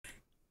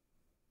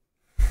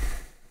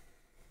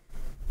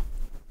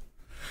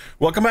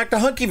Welcome back to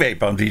Hunky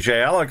Vape. I'm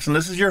DJ Alex, and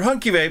this is your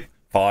Hunky Vape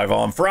 5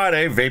 on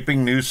Friday Vaping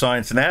News,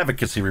 Science, and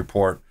Advocacy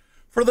Report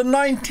for the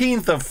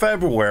 19th of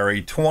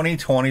February,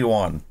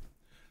 2021.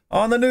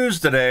 On the news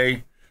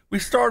today, we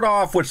start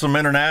off with some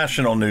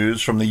international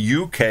news from the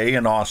UK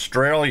and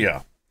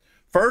Australia.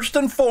 First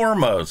and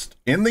foremost,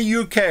 in the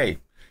UK,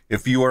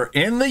 if you are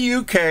in the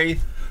UK,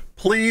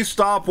 please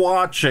stop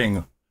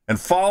watching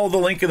and follow the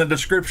link in the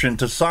description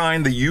to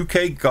sign the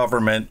UK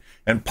government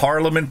and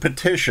Parliament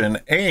petition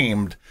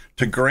aimed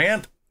to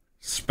grant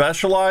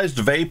specialized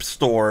vape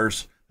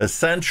stores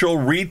essential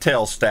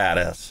retail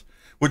status,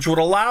 which would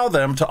allow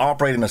them to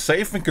operate in a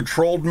safe and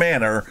controlled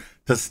manner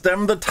to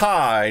stem the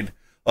tide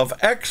of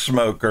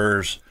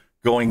ex-smokers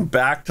going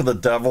back to the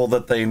devil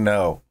that they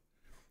know.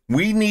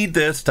 We need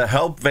this to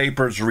help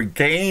vapors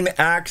regain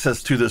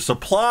access to the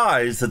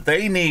supplies that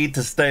they need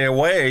to stay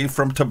away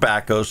from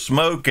tobacco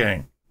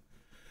smoking.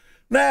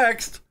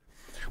 Next,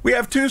 we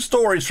have two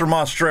stories from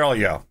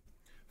Australia.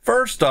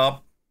 First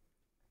up,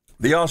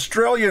 the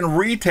Australian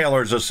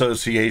Retailers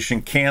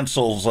Association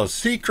cancels a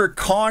secret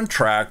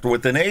contract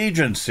with an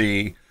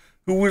agency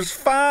who was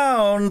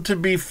found to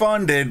be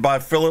funded by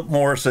Philip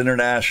Morris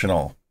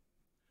International.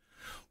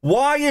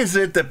 Why is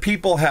it that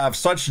people have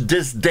such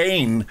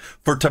disdain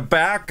for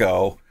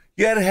tobacco,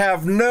 yet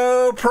have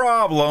no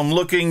problem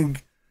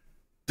looking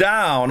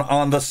down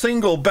on the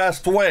single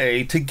best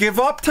way to give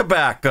up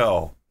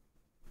tobacco?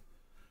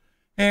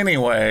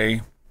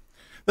 Anyway,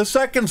 the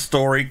second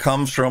story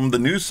comes from the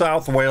New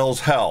South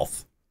Wales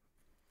Health,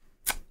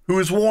 who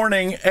is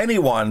warning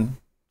anyone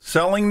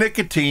selling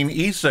nicotine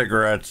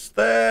e-cigarettes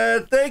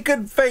that they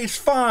could face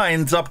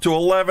fines up to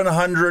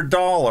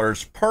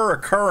 $1,100 per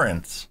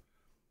occurrence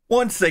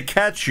once they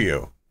catch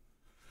you.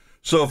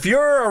 So if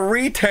you're a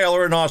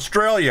retailer in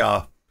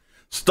Australia,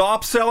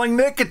 stop selling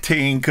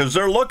nicotine because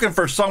they're looking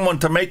for someone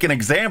to make an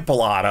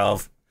example out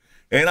of.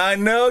 And I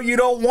know you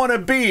don't want to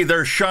be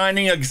their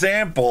shining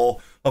example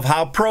of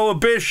how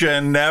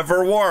prohibition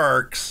never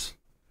works.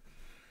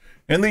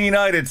 In the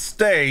United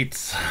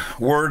States,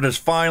 word is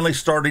finally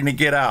starting to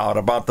get out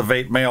about the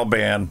vape mail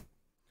ban,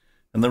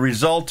 and the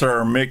results are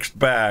a mixed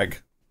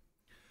bag.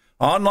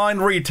 Online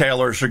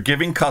retailers are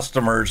giving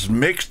customers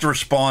mixed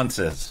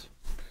responses.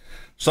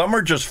 Some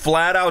are just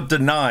flat out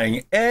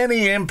denying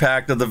any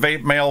impact of the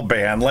vape mail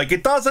ban, like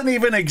it doesn't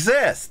even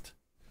exist,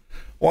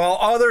 while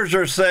others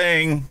are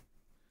saying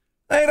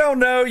they don't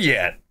know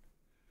yet.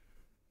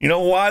 You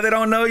know why they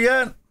don't know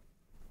yet?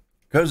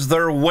 Because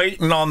they're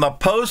waiting on the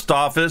post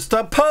office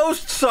to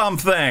post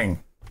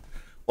something.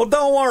 Well,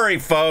 don't worry,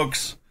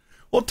 folks.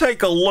 We'll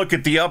take a look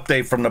at the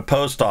update from the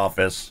post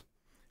office.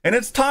 And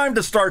it's time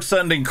to start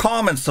sending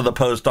comments to the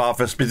post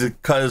office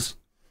because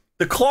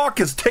the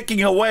clock is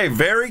ticking away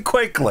very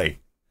quickly.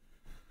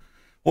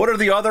 What are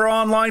the other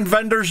online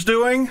vendors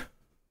doing?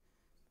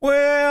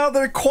 Well,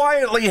 they're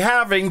quietly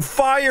having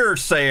fire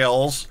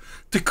sales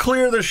to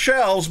clear the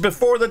shelves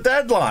before the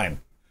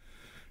deadline.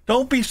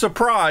 Don't be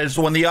surprised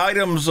when the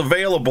items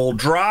available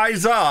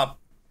dries up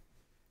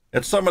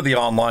at some of the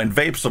online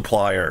vape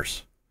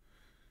suppliers.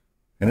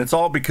 And it's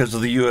all because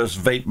of the U.S.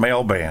 vape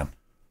mail ban.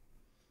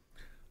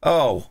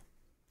 Oh,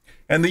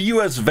 and the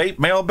U.S. vape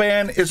mail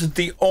ban isn't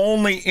the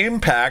only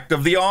impact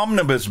of the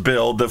omnibus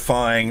bill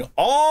defying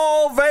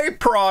all vape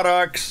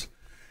products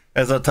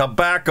as a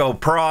tobacco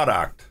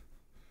product.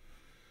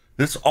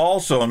 This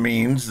also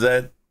means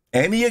that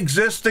any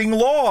existing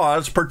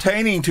laws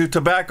pertaining to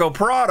tobacco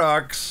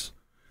products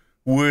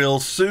will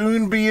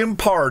soon be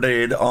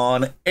imparted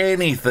on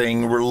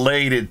anything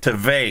related to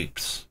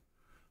vapes.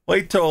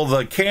 Wait till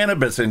the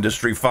cannabis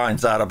industry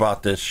finds out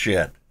about this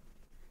shit.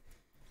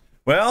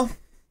 Well,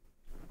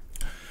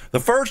 the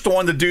first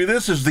one to do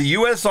this is the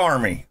U.S.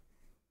 Army.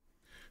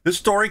 This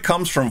story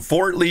comes from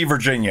Fort Lee,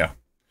 Virginia.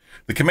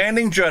 The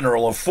commanding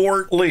general of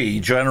Fort Lee,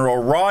 General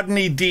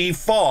Rodney D.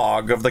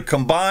 Fogg of the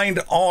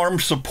Combined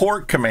Armed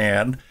Support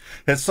Command,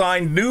 has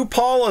signed new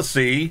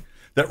policy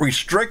that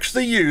restricts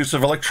the use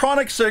of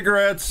electronic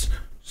cigarettes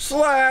 /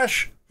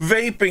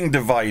 vaping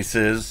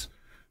devices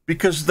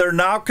because they're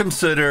now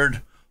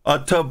considered a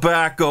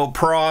tobacco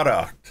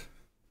product.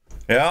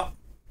 Yeah.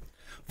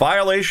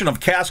 Violation of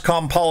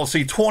CASCOM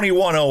Policy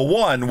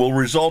 2101 will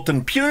result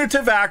in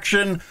punitive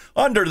action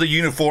under the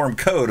Uniform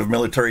Code of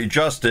Military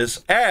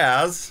Justice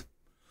as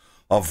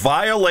a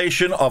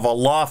violation of a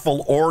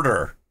lawful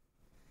order.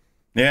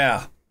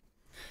 Yeah.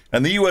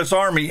 And the U.S.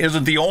 Army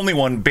isn't the only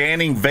one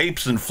banning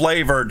vapes and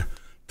flavored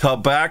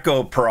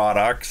tobacco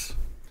products.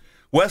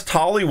 West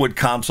Hollywood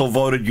Council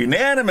voted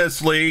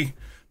unanimously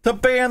to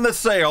ban the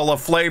sale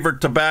of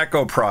flavored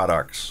tobacco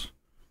products.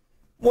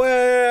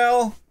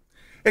 Well,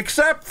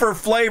 except for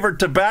flavored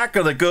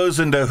tobacco that goes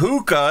into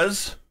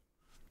hookahs,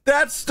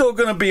 that's still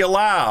going to be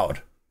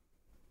allowed.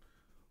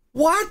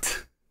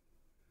 What?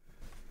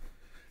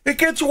 It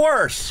gets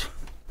worse.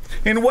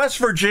 In West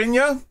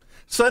Virginia,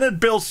 Senate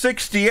Bill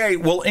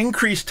 68 will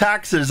increase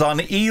taxes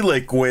on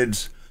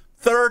e-liquids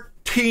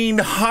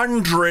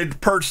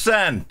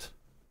 1,300%.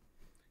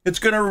 It's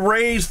going to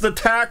raise the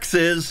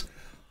taxes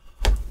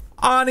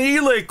on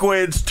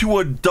e-liquids to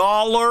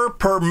 $1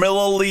 per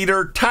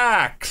milliliter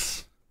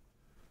tax.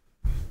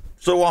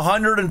 So a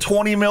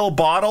 120 ml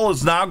bottle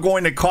is now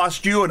going to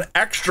cost you an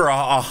extra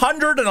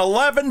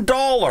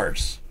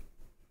 $111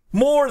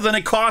 more than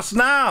it costs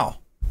now.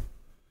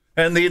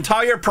 And the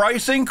entire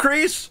price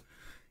increase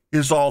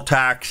is all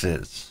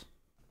taxes.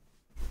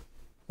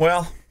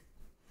 Well,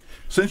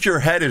 since your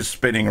head is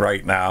spinning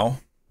right now,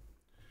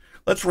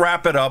 let's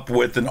wrap it up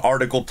with an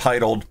article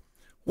titled,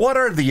 "What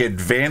are the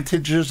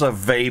advantages of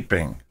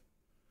vaping?"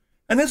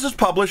 And this is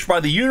published by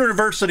the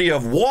University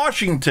of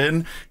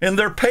Washington in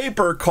their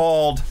paper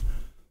called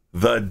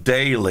The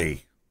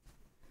Daily.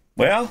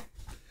 Well,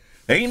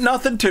 ain't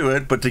nothing to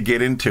it but to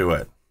get into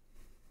it.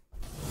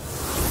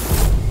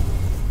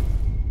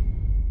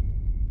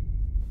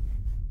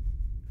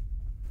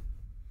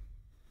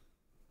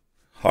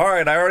 All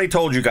right, I already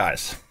told you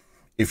guys.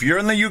 If you're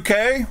in the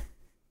UK,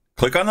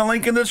 click on the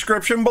link in the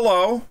description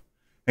below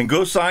and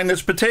go sign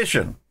this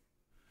petition.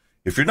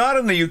 If you're not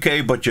in the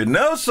UK, but you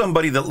know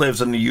somebody that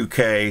lives in the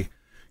UK,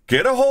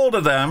 get a hold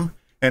of them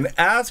and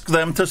ask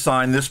them to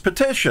sign this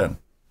petition.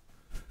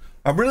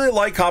 I really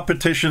like how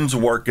petitions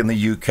work in the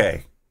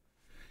UK.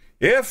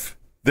 If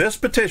this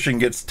petition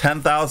gets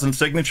 10,000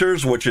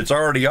 signatures, which it's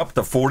already up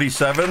to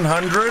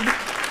 4,700,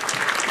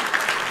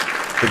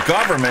 the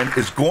government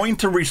is going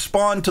to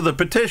respond to the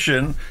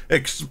petition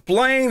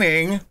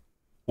explaining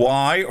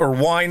why or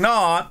why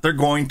not they're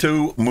going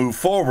to move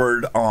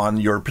forward on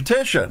your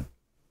petition.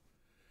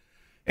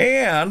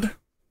 And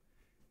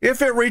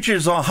if it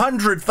reaches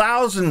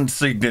 100,000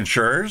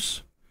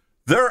 signatures,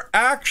 they're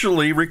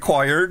actually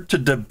required to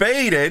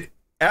debate it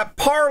at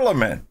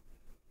Parliament.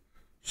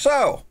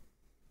 So,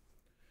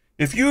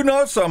 if you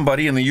know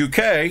somebody in the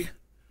UK,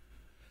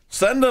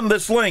 send them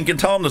this link and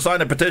tell them to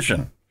sign a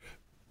petition.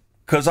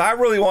 Because I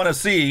really want to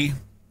see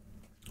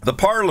the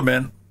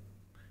Parliament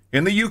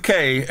in the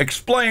UK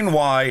explain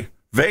why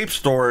vape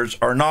stores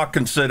are not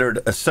considered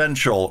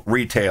essential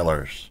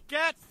retailers.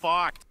 Get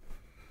fucked.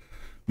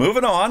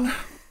 Moving on,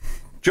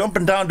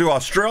 jumping down to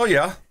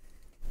Australia.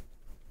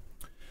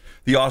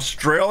 The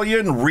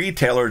Australian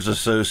Retailers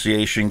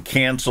Association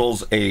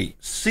cancels a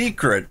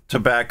secret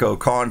tobacco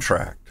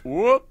contract.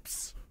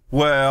 Whoops.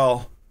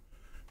 Well,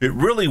 it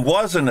really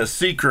wasn't a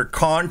secret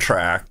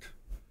contract.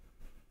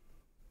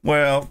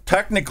 Well,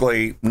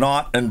 technically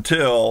not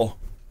until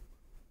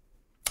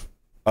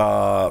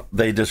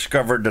they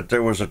discovered that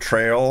there was a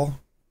trail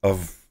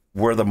of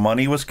where the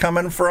money was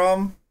coming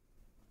from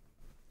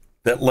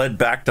that led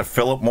back to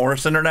Philip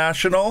Morris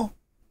International.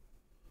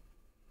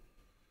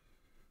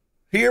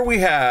 Here we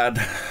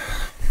had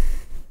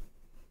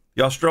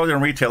the Australian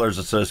Retailers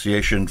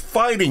Association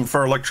fighting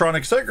for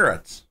electronic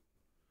cigarettes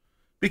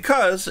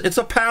because it's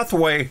a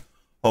pathway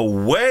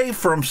away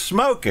from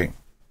smoking.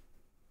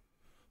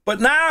 But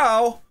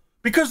now,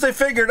 because they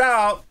figured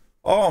out,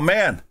 oh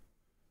man,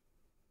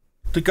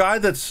 the guy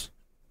that's,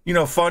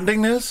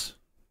 funding this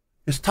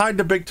is tied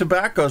to big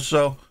tobacco,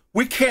 so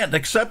we can't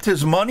accept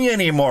his money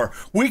anymore.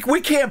 We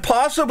can't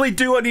possibly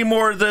do any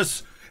more of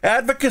this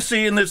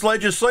advocacy and this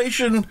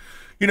legislation,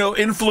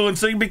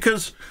 influencing,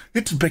 because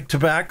it's big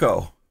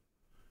tobacco.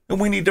 And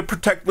we need to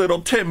protect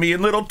little Timmy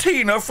and little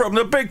Tina from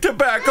the big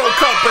tobacco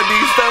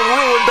companies that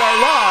ruined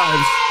our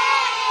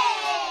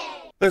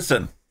lives.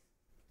 Listen,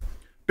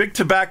 big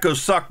tobacco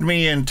sucked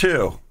me in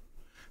too.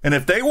 And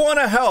if they want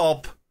to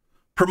help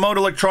promote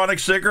electronic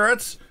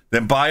cigarettes,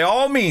 then by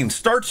all means,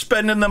 start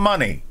spending the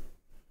money.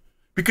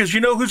 Because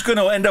you know who's going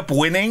to end up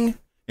winning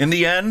in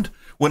the end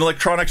when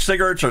electronic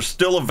cigarettes are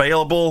still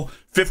available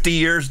 50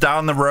 years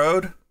down the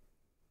road?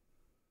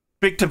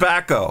 Big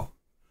tobacco.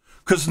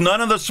 Because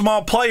none of the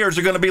small players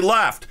are going to be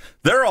left.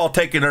 They're all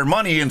taking their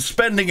money and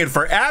spending it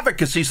for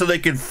advocacy so they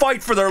can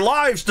fight for their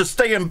lives to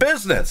stay in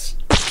business.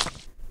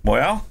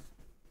 Well,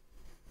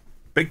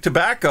 big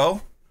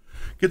tobacco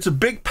gets a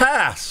big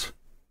pass.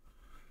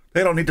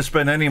 They don't need to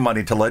spend any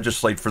money to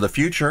legislate for the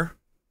future.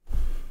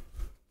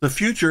 The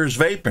future is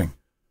vaping.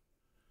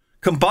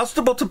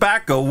 Combustible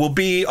tobacco will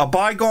be a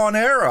bygone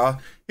era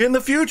in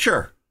the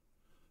future.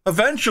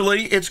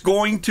 Eventually, it's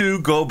going to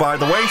go by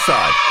the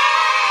wayside.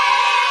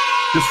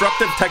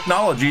 Disruptive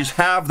technologies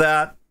have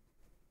that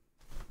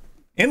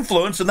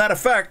influence and that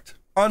effect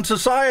on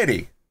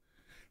society.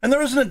 And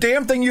there isn't a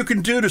damn thing you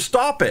can do to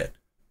stop it.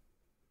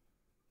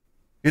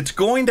 It's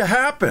going to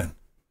happen.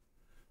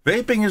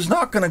 Vaping is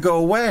not going to go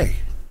away.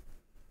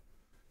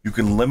 You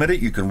can limit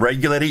it, you can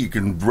regulate it, you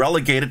can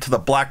relegate it to the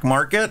black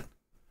market.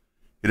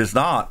 It is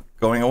not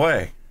going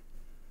away.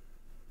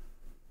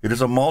 It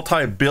is a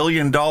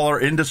multi-billion-dollar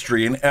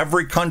industry in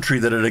every country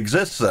that it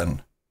exists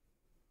in.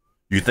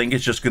 You think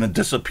it's just going to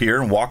disappear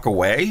and walk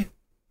away?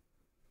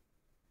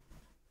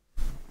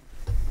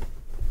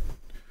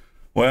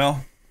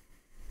 Well,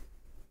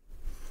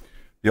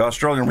 the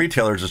Australian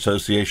Retailers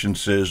Association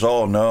says,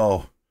 oh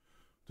no,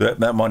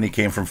 that money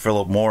came from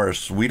Philip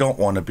Morris. We don't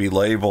want to be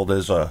labeled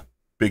as a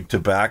big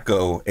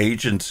tobacco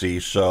agency,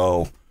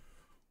 so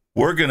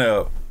we're going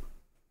to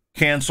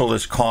cancel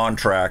this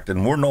contract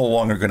and we're no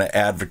longer going to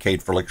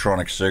advocate for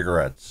electronic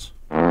cigarettes.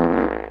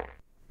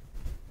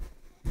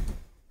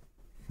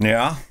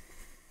 Yeah.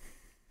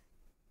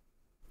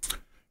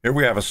 Here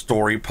we have a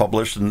story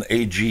published in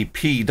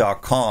agp.com.au.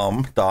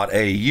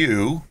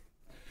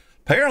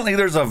 Apparently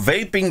there's a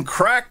vaping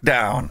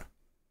crackdown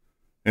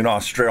in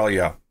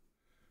Australia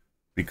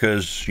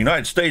because the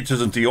United States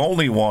isn't the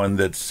only one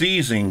that's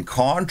seizing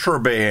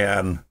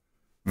contraband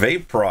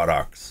vape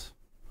products.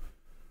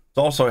 It's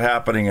also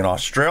happening in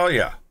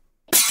Australia.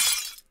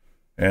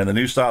 And the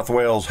New South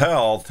Wales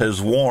Health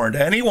has warned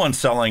anyone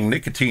selling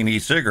nicotine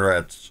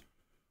e-cigarettes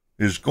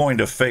is going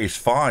to face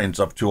fines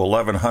up to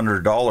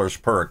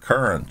 $1,100 per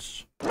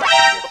occurrence.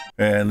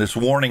 And this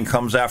warning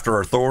comes after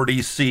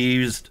authorities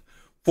seized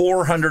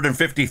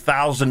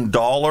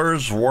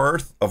 $450,000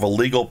 worth of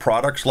illegal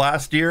products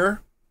last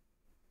year.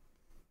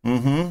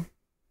 Because,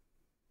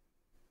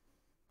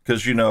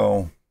 you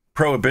know,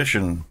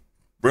 prohibition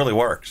really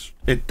works.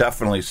 It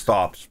definitely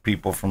stops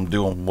people from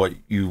doing what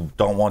you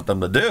don't want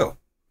them to do,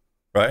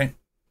 right?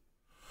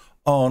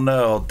 Oh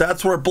no,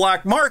 that's where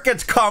black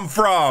markets come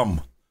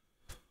from.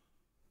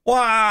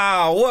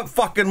 Wow, what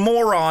fucking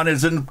moron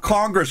is in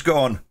Congress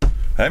going,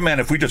 hey man,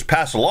 if we just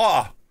pass a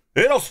law,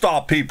 it'll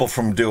stop people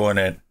from doing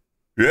it.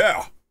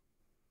 Yeah,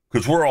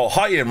 because we're all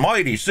high and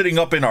mighty sitting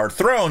up in our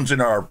thrones in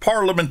our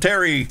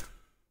parliamentary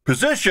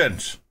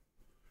positions,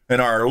 in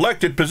our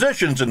elected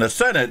positions in the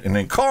Senate and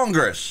in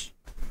Congress.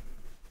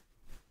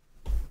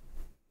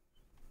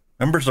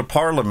 Members of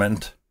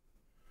Parliament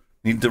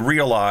need to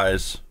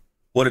realize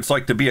what it's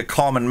like to be a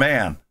common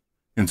man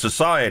in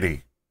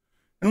society.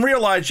 And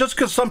realize just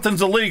because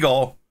something's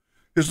illegal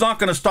is not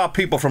going to stop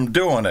people from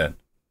doing it.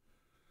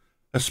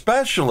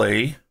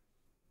 Especially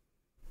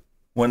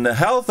when the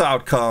health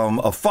outcome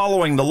of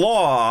following the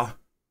law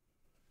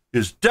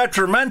is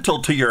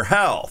detrimental to your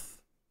health.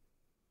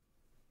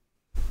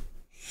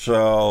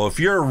 So if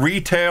you're a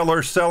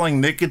retailer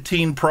selling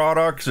nicotine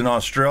products in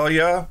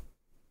Australia,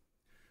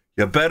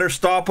 you better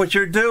stop what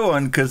you're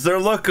doing because they're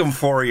looking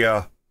for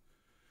you.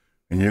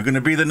 And you're going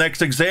to be the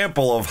next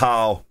example of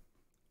how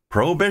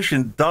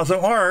prohibition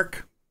doesn't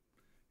work.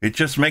 It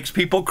just makes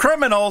people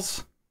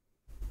criminals.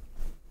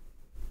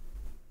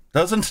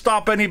 Doesn't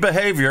stop any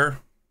behavior.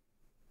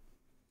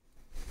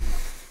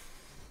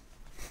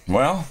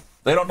 Well,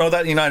 they don't know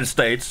that in the United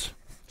States.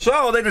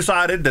 So they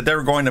decided that they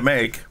were going to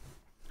make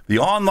the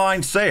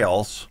online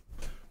sales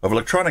of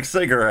electronic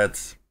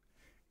cigarettes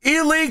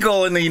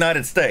illegal in the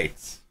United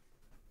States.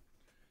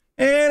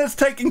 And it's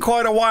taken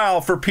quite a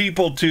while for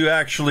people to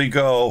actually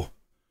go,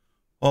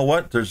 well,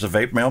 what? There's a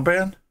vape mail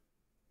ban?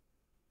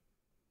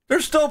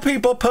 There's still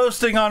people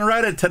posting on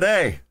Reddit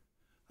today.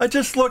 I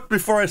just looked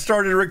before I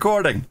started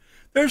recording.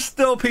 There's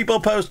still people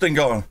posting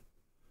going,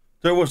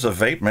 there was a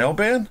vape mail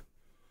ban?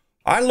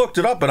 I looked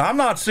it up and I'm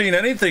not seeing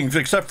anything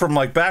except from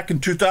like back in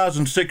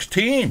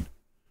 2016.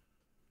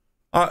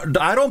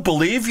 I don't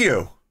believe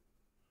you.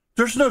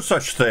 There's no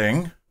such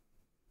thing.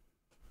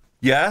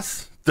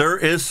 Yes, there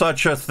is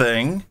such a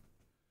thing.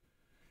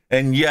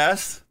 And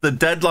yes, the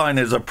deadline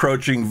is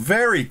approaching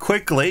very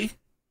quickly.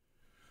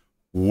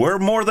 We're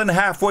more than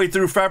halfway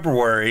through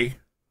February.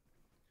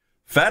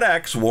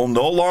 FedEx will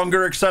no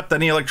longer accept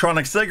any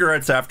electronic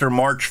cigarettes after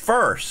March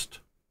 1st.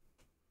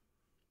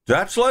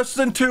 That's less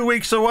than 2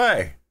 weeks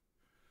away.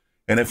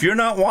 And if you're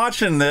not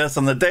watching this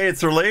on the day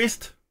it's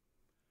released,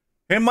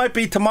 it might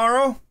be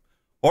tomorrow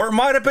or it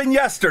might have been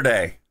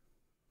yesterday.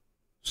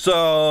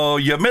 So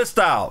you missed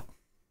out.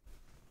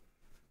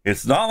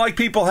 It's not like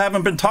people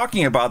haven't been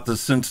talking about this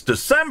since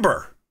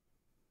December.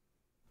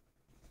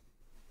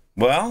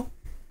 Well,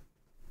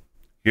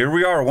 here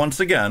we are once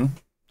again,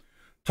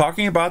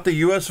 talking about the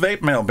U.S.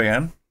 vape mail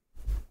ban.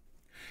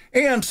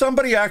 And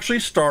somebody actually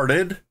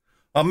started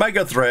a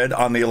mega thread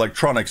on the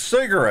electronic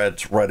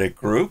cigarettes Reddit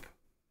group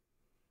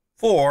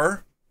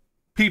for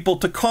people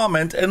to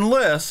comment and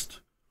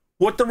list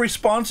what the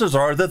responses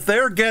are that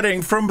they're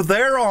getting from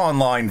their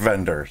online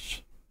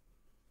vendors.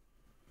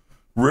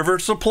 River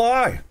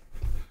Supply.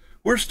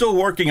 We're still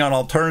working on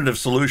alternative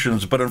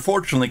solutions, but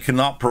unfortunately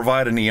cannot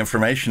provide any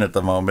information at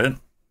the moment.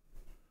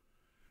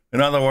 In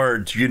other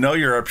words, you know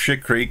you're up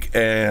shit creek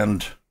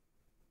and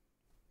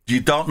you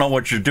don't know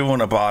what you're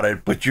doing about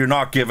it, but you're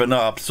not giving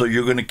up, so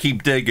you're going to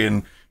keep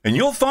digging, and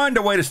you'll find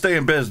a way to stay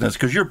in business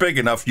because you're big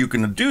enough you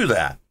can do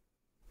that.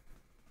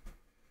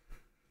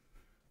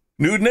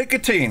 New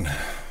nicotine.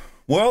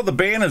 Well, the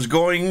ban is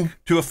going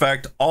to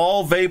affect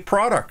all vape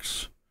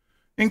products,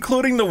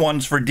 including the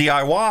ones for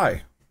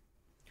DIY.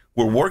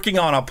 We're working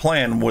on a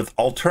plan with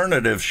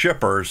alternative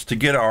shippers to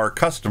get our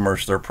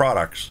customers their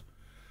products.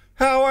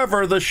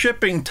 However, the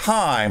shipping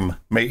time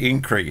may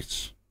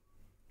increase.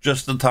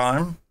 Just the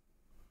time?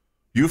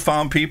 You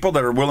found people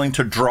that are willing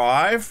to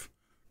drive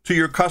to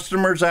your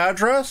customer's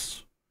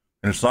address,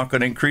 and it's not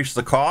going to increase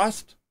the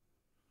cost?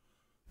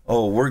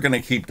 Oh, we're going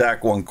to keep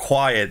that one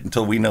quiet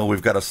until we know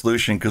we've got a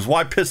solution, because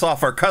why piss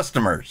off our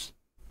customers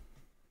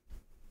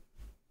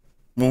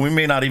when we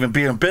may not even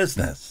be in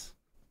business?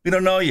 We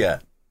don't know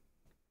yet.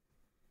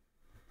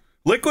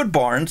 Liquid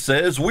Barn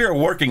says we are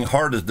working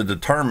hard to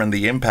determine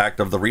the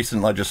impact of the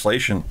recent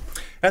legislation.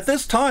 At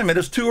this time, it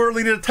is too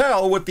early to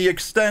tell what the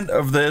extent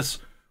of this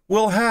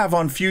will have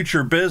on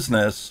future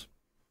business.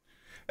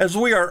 As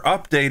we are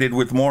updated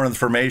with more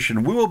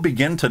information, we will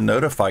begin to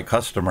notify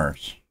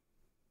customers.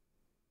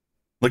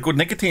 Liquid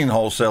nicotine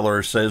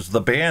wholesaler says the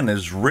ban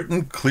is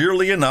written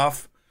clearly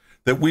enough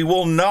that we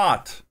will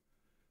not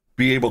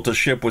be able to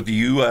ship with the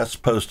U.S.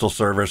 Postal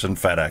Service and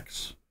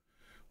FedEx.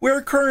 We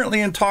are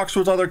currently in talks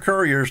with other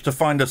couriers to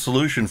find a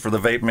solution for the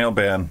vape mail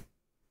ban.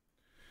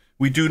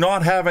 We do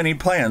not have any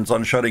plans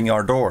on shutting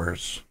our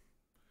doors.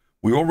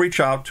 We will reach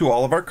out to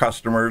all of our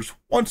customers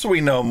once we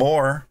know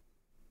more.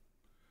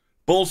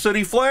 Bull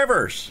City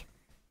Flavors.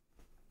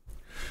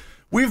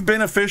 We've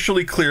been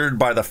officially cleared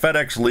by the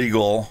FedEx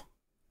legal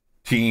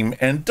team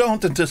and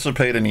don't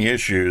anticipate any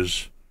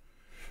issues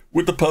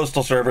with the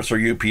Postal Service or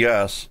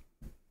UPS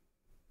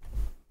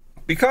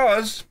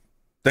because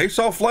they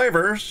sell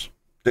flavors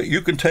that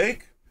you can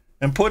take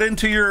and put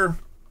into your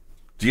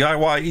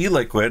DIY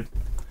e-liquid,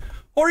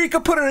 or you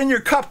could put it in your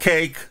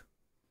cupcake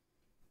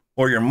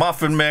or your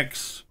muffin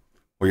mix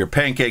or your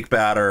pancake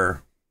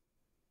batter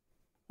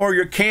or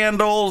your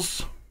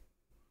candles.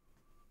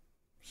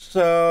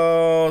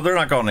 So they're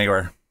not going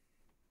anywhere.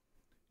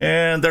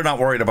 And they're not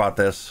worried about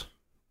this.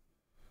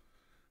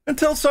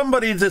 Until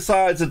somebody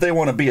decides that they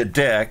want to be a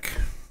dick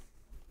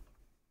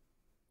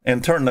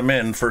and turn them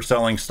in for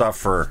selling stuff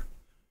for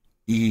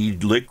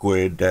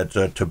e-liquid that's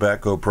a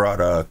tobacco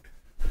product.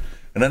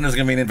 And then there's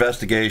going to be an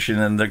investigation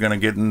and they're going to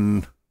get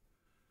in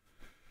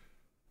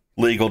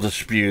legal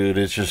dispute.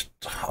 It's just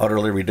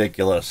utterly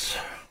ridiculous.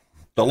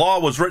 The law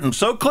was written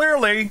so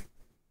clearly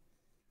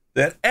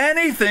that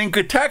anything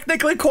could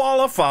technically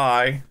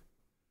qualify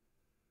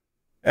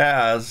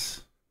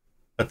as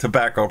a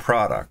tobacco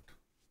product.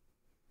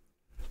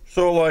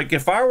 So, like,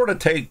 if I were to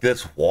take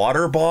this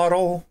water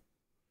bottle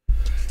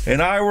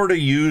and I were to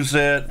use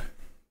it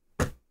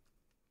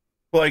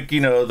like, you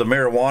know, the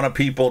marijuana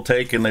people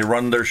take and they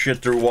run their shit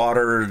through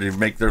water, they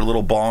make their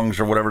little bongs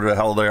or whatever the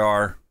hell they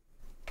are,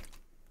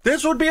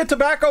 this would be a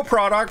tobacco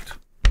product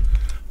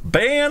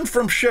banned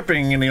from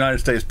shipping in the United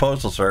States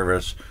Postal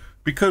Service,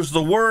 because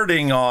the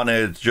wording on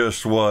it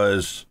just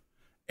was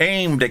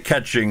aimed at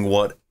catching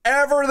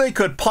whatever they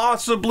could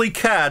possibly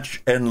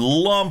catch and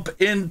lump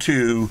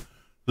into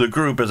the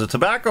group as a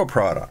tobacco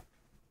product.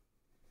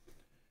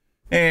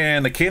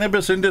 And the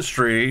cannabis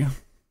industry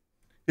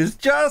is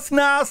just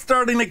now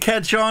starting to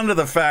catch on to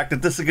the fact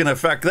that this is going to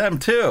affect them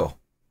too.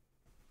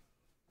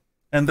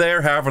 And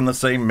they're having the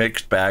same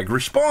mixed bag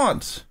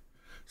response.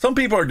 Some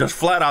people are just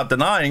flat out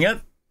denying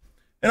it.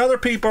 And other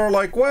people are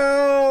like,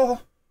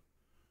 well,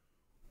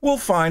 we'll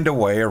find a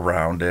way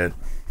around it.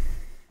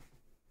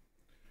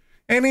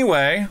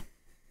 Anyway,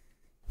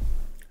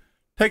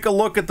 take a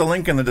look at the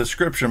link in the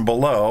description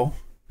below,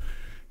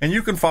 and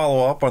you can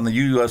follow up on the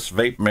U.S.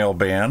 vape mail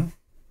ban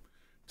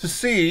to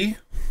see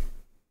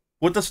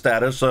what the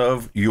status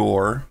of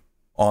your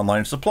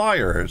online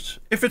supplier is,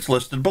 if it's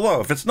listed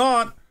below. If it's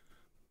not,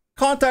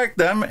 contact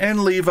them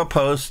and leave a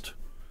post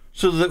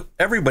so that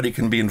everybody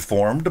can be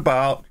informed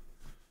about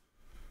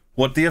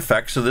what the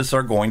effects of this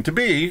are going to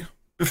be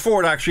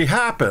before it actually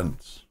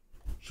happens,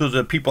 so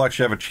that people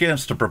actually have a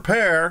chance to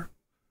prepare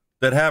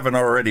that haven't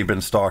already been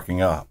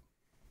stocking up.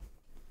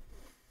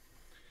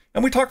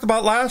 And we talked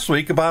about last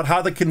week about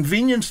how the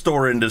convenience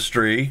store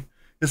industry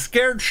is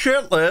scared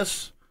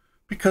shitless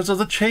because of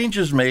the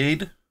changes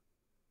made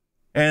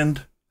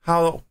and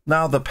how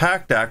now the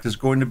PACT Act is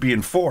going to be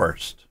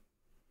enforced.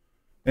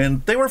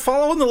 And they were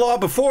following the law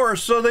before,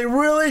 so they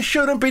really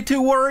shouldn't be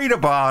too worried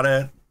about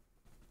it.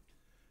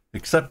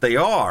 Except they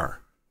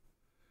are.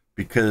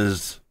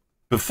 Because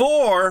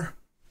before,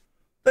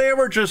 they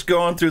were just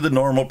going through the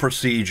normal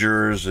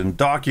procedures and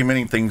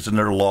documenting things in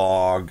their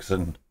logs,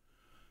 and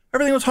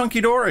everything was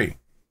hunky-dory.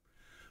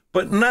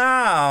 But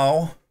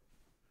now,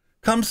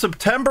 come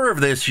September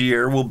of this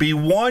year, will be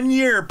 1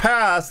 year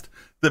past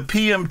the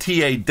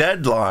PMTA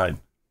deadline.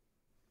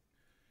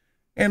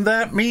 And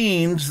that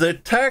means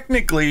that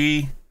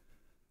technically,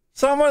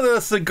 some of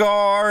the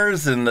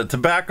cigars and the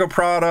tobacco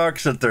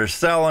products that they're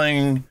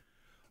selling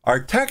are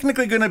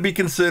technically going to be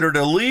considered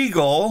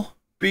illegal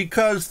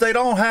because they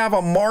don't have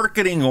a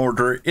marketing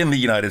order in the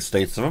United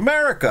States of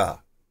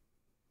America.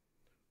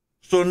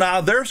 So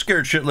now they're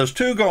scared shitless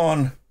too,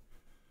 going,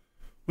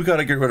 we got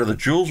to get rid of the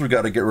jewels, we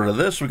got to get rid of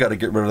this, we got to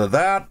get rid of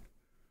that.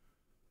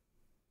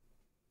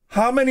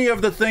 How many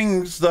of the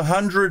things, the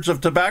hundreds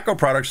of tobacco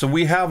products that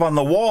we have on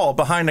the wall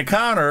behind the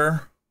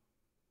counter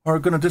are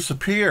going to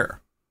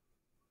disappear?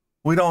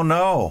 We don't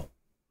know,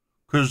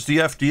 because the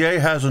FDA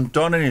hasn't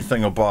done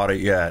anything about it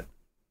yet.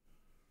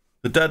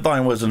 The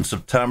deadline was in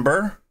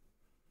September,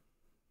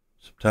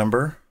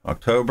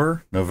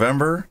 October,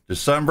 November,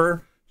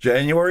 December,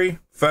 January,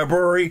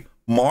 February,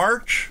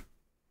 March.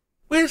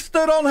 We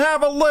still don't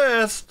have a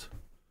list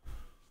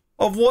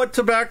of what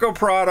tobacco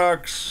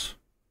products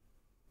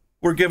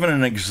were given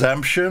an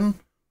exemption,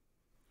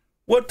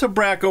 what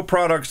tobacco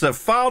products that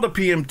filed a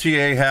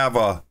PMTA have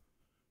a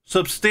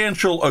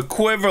substantial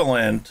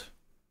equivalent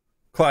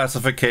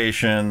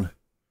classification,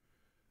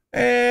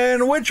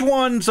 And which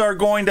ones are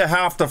going to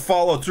have to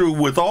follow through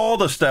with all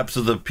the steps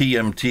of the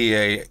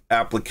PMTA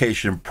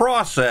application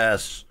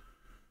process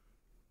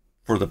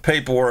for the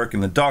paperwork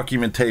and the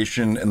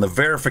documentation and the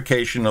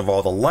verification of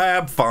all the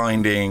lab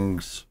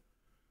findings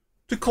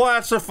to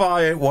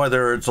classify it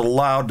whether it's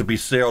allowed to be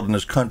sold in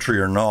this country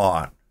or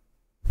not.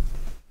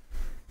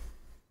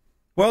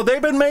 Well,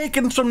 they've been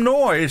making some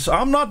noise.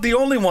 I'm not the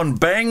only one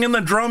banging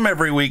the drum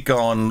every week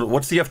on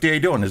what's the FDA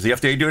doing? Is the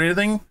FDA doing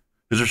anything?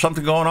 Is there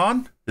something going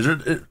on?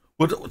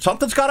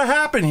 Something's got to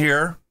happen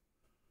here.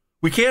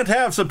 We can't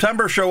have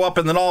September show up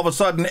and then all of a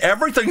sudden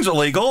everything's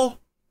illegal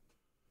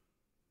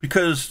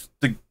because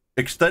the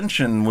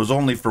extension was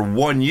only for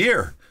 1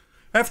 year.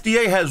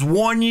 FDA has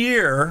 1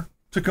 year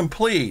to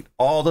complete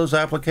all those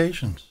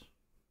applications.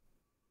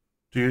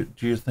 Do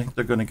you think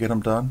they're going to get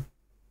them done?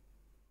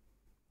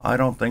 I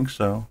don't think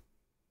so.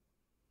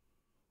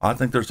 I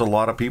think there's a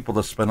lot of people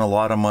that spend a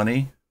lot of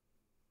money,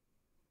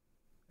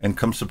 and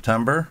come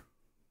September,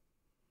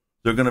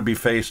 they're going to be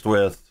faced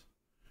with,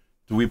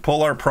 do we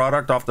pull our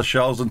product off the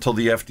shelves until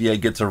the FDA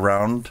gets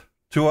around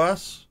to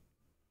us?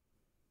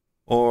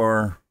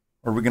 Or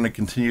are we going to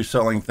continue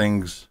selling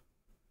things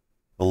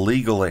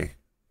illegally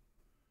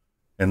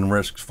and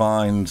risk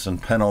fines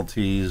and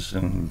penalties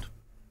and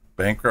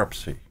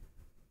bankruptcy?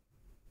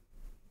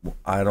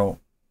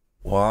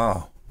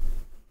 Wow.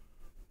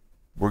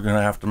 We're going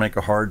to have to make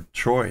a hard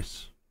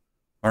choice,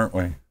 aren't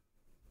we?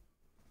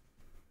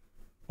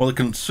 Well, the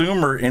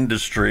consumer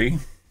industry,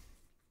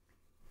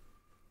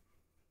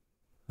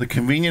 the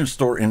convenience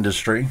store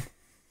industry,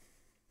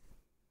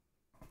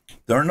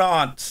 they're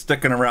not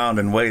sticking around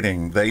and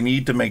waiting. They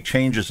need to make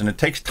changes, and it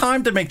takes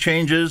time to make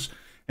changes,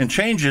 and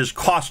changes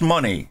cost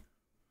money.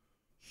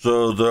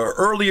 So the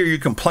earlier you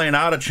can plan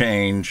out a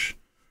change,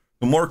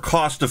 the more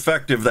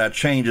cost-effective that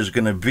change is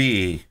going to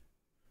be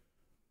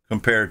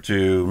compared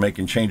to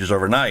making changes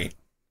overnight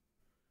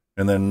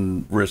and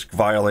then risk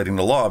violating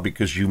the law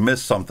because you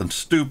missed something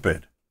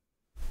stupid.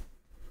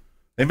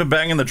 They've been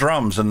banging the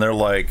drums, and they're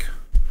like,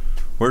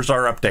 where's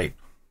our update?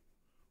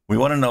 We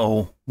want to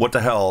know what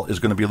the hell is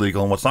going to be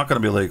legal and what's not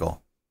going to be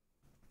legal.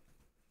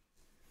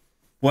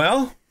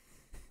 Well,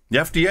 the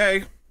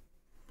FDA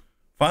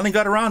finally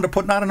got around to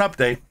putting out an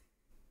update.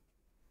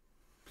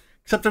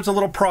 Except there's a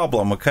little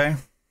problem, okay?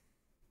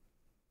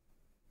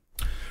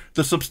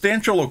 The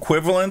substantial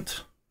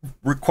equivalent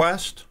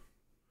request,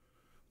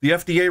 the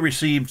FDA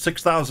received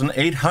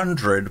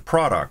 6,800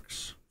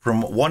 products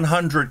from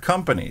 100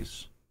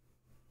 companies,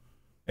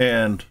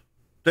 and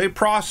they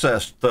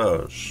processed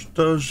those.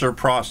 Those are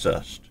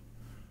processed.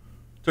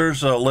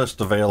 There's a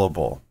list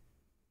available.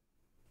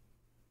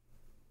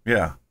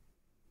 Yeah.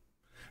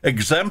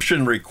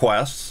 Exemption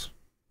requests,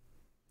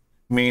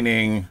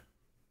 meaning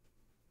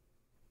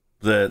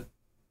that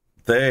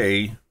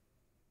they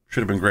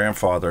should have been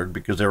grandfathered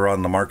because they were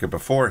on the market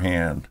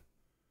beforehand.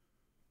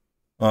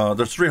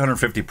 There's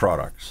 350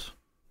 products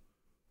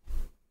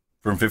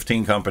from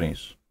 15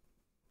 companies.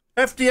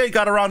 FDA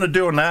got around to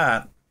doing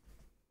that.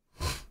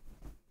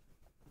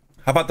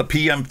 How about the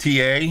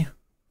PMTA?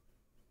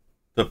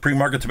 The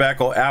pre-market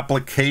tobacco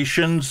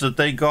applications that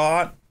they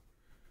got?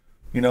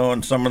 You know,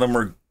 and some of them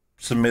were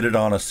submitted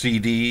on a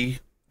CD,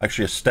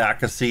 actually a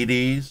stack of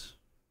CDs,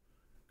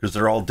 because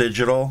they're all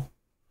digital.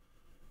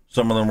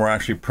 Some of them were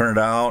actually printed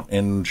out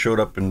and showed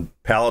up in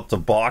pallets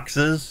of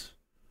boxes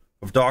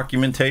of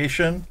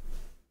documentation.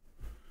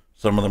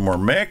 Some of them were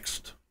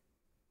mixed.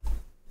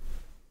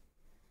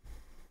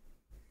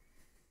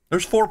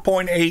 There's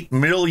 4.8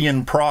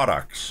 million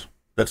products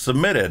that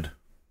submitted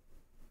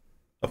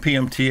a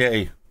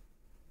PMTA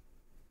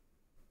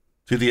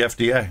to the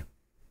FDA.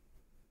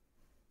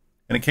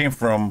 And it came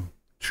from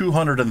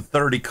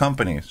 230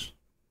 companies.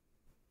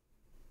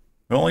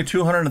 There were only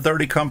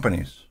 230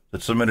 companies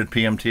that submitted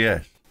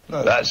PMTAs.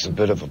 Well, that's a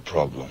bit of a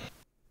problem.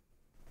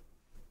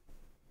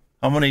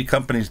 How many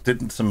companies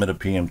didn't submit a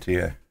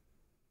PMTA?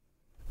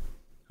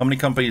 How many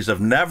companies have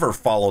never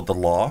followed the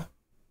law?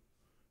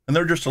 And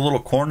they're just a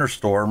little corner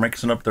store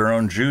mixing up their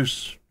own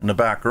juice in the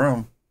back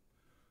room,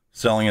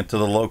 selling it to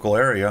the local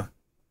area.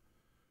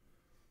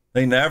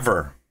 They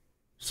never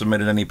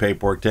submitted any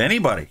paperwork to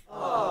anybody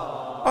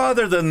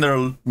other than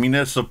their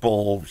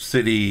municipal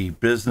city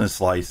business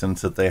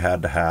license that they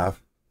had to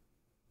have.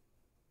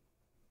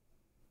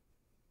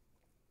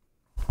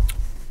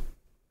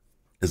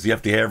 Is the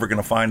FDA ever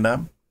going to find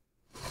them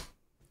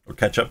or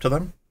catch up to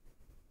them?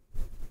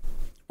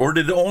 Or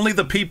did only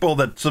the people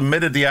that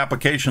submitted the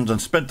applications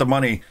and spent the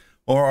money,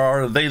 or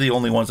are they the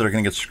only ones that are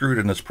going to get screwed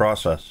in this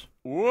process?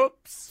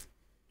 Whoops.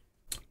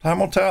 Time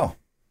will tell.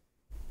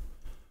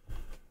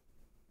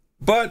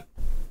 But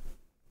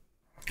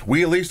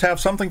we at least have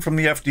something from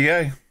the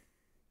FDA.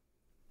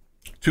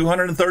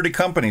 230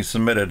 companies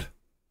submitted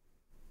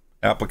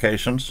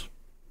applications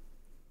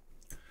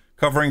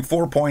covering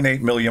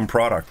 4.8 million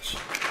products.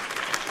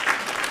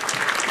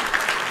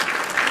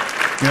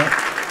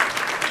 Yeah.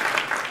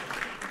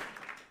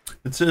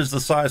 It says the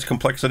size,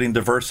 complexity, and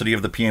diversity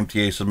of the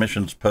PMTA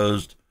submissions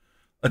posed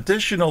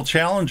additional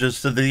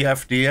challenges to the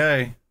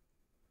FDA.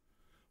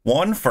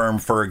 One firm,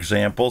 for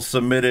example,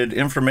 submitted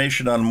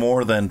information on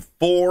more than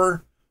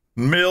 4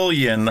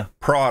 million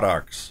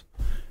products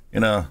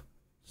in a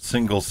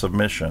single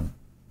submission.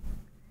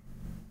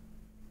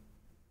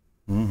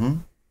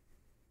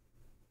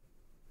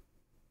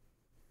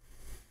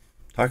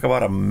 Talk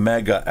about a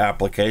mega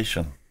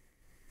application.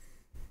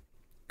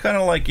 Kind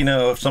of like,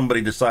 if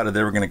somebody decided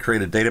they were going to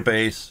create a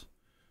database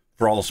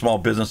for all the small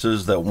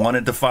businesses that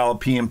wanted to file a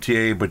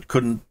PMTA but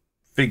couldn't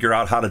figure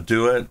out how to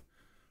do it.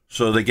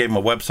 So they gave them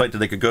a website that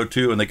they could go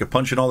to and they could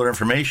punch in all their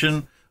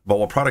information about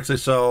what products they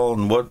sell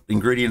and what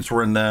ingredients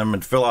were in them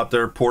and fill out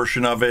their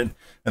portion of it.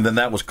 And then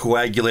that was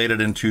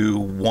coagulated into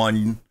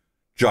one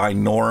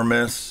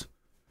ginormous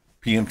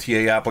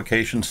PMTA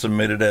application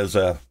submitted as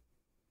a,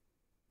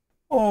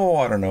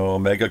 I don't know, a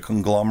mega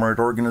conglomerate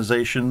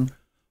organization,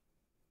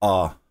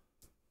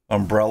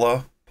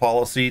 umbrella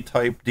policy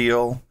type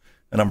deal,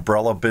 an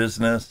umbrella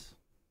business.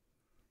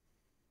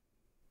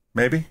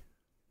 Maybe?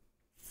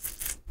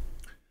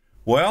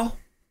 Well,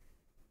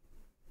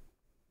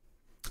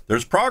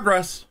 there's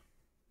progress.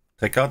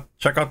 Check out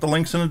the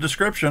links in the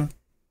description.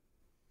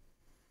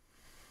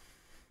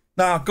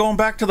 Now, going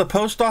back to the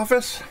post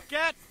office.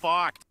 Get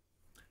fucked.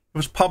 It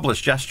was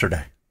published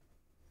yesterday.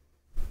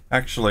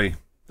 Actually,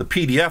 the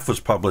PDF was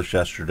published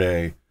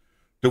yesterday.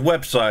 The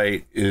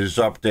website is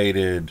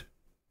updated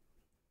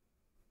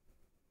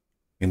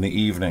in the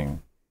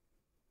evening.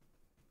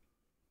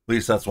 At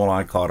least that's when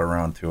I caught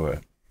around to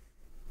it.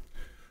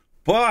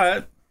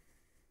 But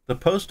the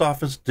post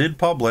office did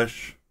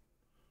publish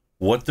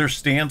what their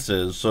stance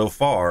is so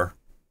far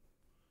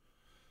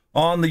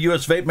on the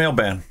U.S. vape mail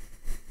ban.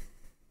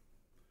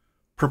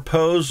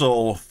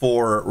 Proposal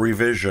for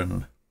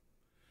revision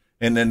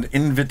and an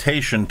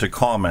invitation to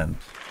comment.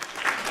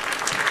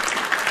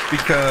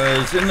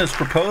 Because in this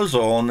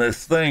proposal, in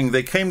this thing,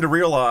 they came to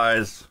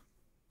realize,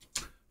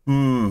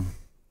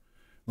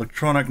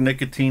 electronic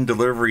nicotine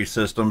delivery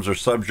systems are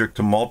subject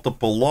to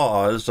multiple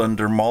laws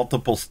under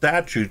multiple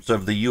statutes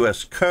of the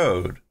U.S.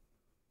 Code.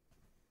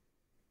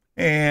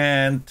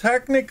 And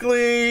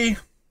technically,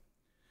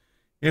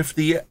 if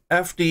the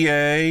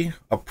FDA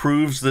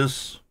approves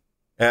this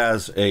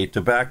as a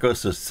tobacco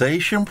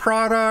cessation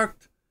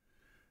product,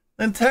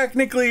 then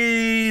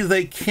technically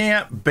they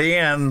can't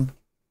ban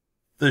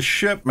the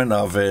shipment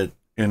of it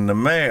in the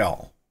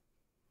mail.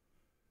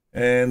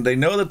 And they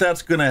know that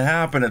that's going to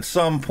happen at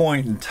some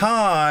point in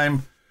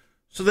time,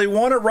 so they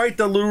want to write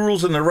the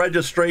rules and the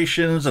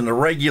registrations and the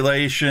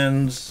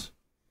regulations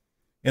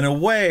in a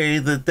way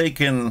that they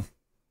can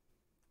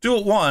do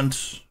it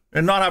once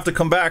and not have to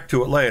come back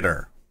to it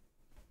later.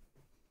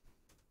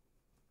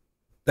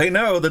 They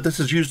know that this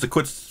is used to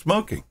quit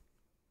smoking.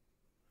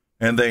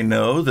 And they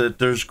know that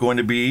there's going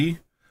to be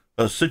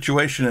a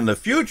situation in the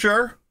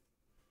future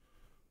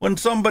when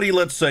somebody,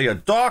 let's say a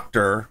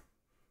doctor,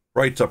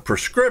 writes a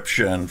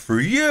prescription for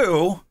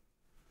you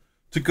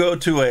to go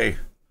to a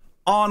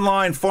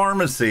online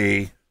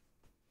pharmacy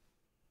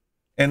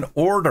and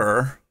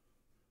order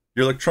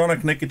your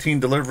electronic nicotine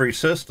delivery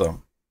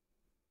system,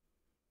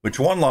 which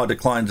one law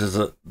defines as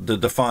a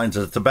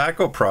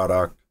tobacco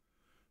product.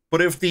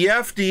 But if the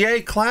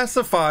FDA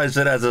classifies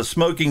it as a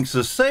smoking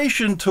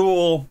cessation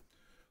tool,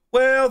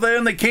 well,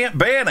 then they can't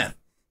ban it.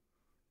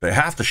 They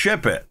have to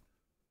ship it.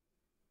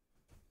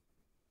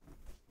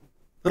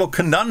 Little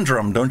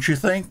conundrum, don't you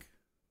think?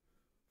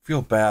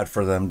 Feel bad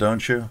for them,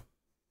 don't you?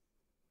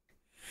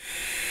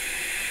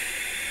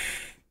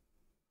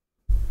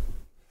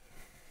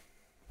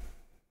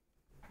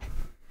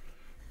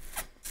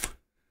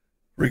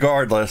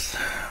 Regardless,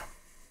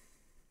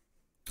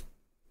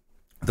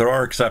 there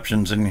are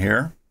exceptions in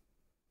here.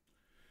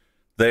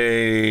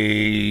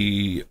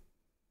 They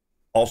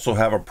also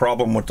have a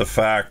problem with the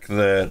fact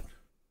that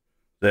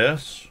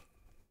this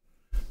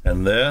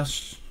and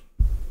this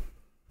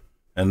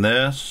and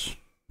this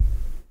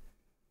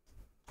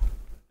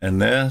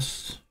and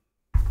this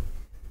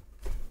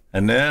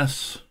and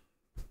this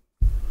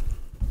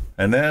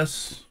and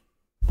this,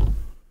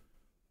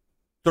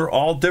 they're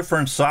all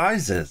different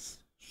sizes.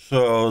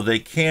 So they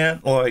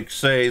can't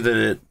say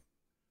that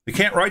they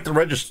can't write the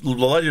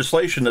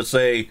legislation to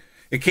say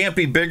it can't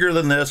be bigger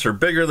than this or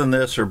bigger than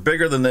this or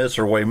bigger than this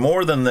or weigh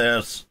more than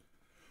this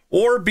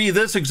or be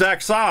this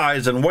exact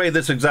size and weigh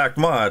this exact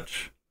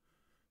much,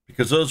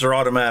 because those are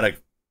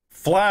automatic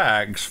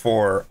flags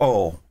for,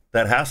 oh,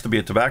 that has to be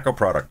a tobacco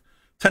product.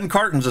 10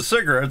 cartons of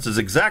cigarettes is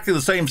exactly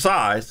the same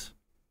size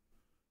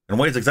and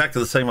weighs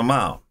exactly the same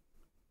amount.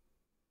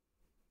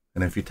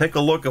 And if you take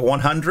a look at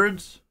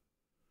 100s,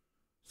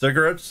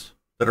 cigarettes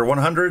that are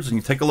 100s, and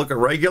you take a look at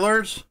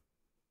regulars,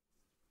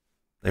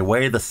 they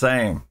weigh the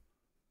same.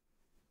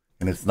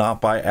 And it's not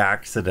by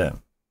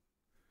accident.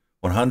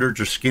 100s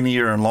are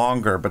skinnier and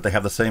longer, but they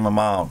have the same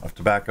amount of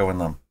tobacco in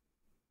them.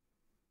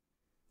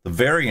 The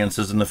variance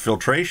is in the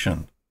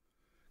filtration,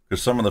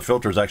 because some of the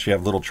filters actually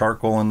have little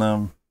charcoal in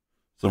them.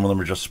 Some of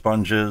them are just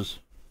sponges.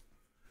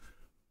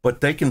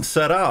 But they can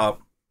set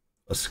up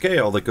a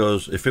scale that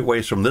goes, if it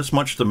weighs from this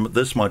much to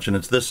this much and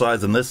it's this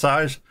size and this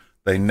size,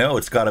 they know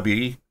it's got to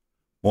be,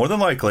 more than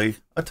likely,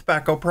 a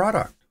tobacco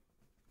product.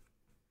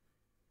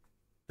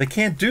 They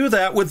can't do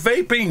that with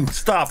vaping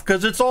stuff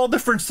because it's all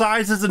different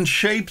sizes and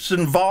shapes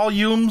and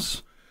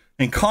volumes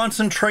and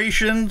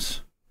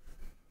concentrations.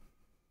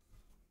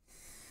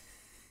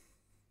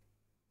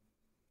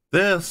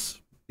 This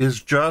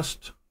is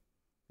just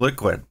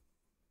liquid.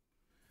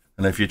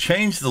 And if you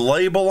change the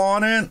label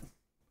on it,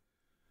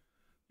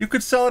 you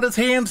could sell it as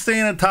hand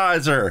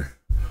sanitizer.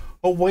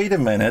 Oh, wait a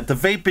minute. The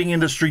vaping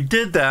industry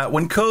did that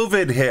when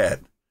COVID hit.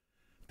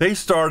 They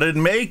started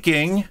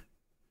making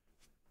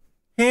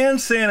hand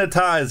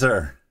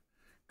sanitizer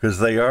because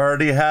they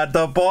already had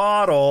the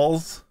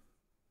bottles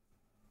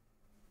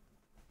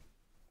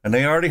and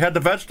they already had the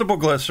vegetable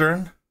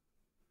glycerin,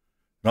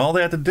 and all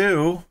they had to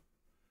do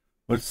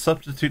was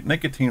substitute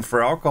nicotine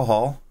for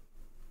alcohol,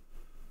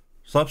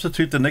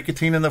 substitute the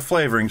nicotine and the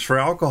flavorings for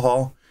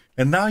alcohol,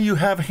 and now you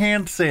have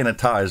hand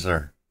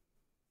sanitizer.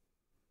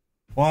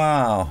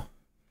 Wow.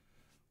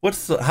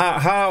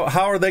 How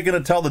are they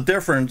going to tell the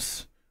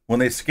difference when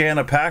they scan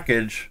a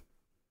package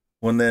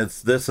when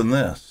it's this and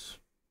this?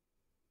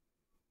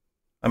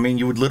 I mean,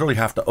 you would literally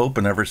have to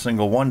open every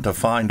single one to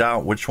find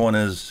out which one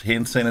is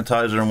hand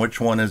sanitizer and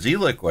which one is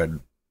e-liquid.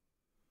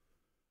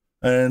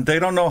 And they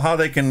don't know how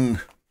they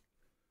can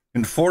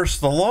enforce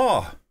the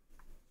law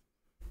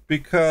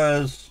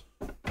because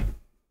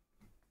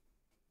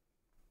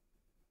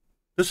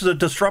this is a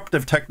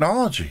disruptive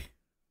technology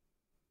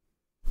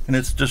and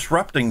it's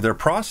disrupting their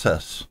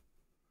process.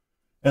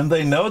 And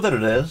they know that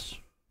it is.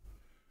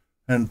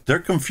 And they're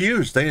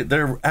confused.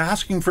 They're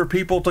asking for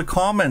people to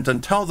comment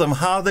and tell them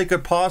how they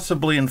could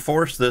possibly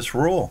enforce this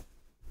rule.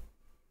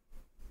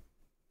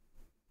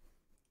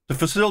 To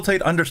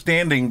facilitate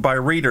understanding by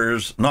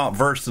readers not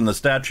versed in the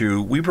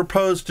statute, we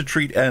propose to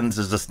treat ends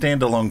as a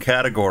standalone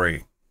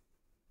category,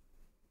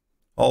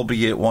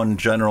 albeit one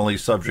generally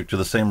subject to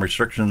the same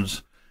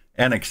restrictions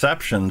and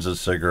exceptions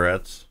as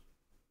cigarettes,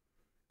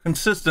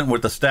 consistent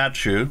with the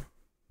statute.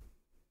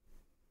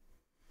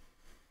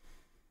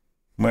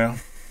 Well,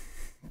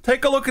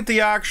 take a look at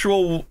the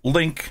actual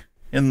link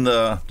in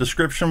the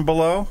description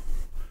below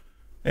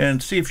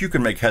and see if you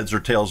can make heads or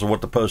tails of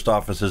what the post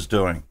office is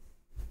doing.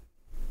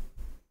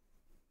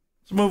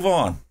 Let's move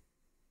on.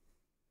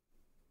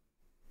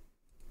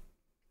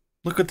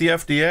 Look at the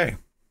FDA.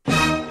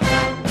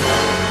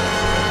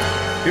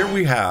 Here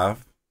we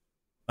have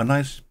a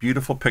nice,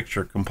 beautiful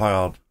picture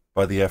compiled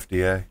by the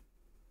FDA.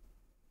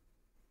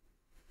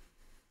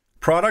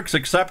 Products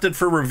accepted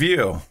for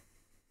review.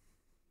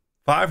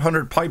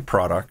 500 pipe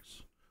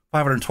products,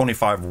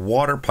 525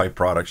 water pipe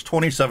products,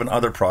 27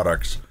 other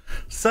products,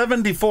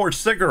 74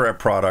 cigarette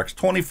products,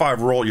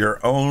 25 roll your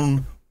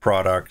own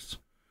products,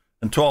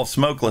 and 12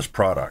 smokeless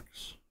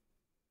products.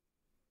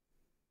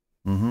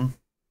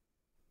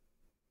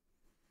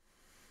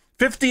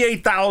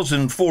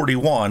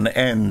 58,041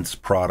 ends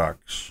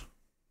products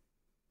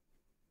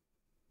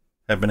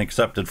have been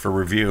accepted for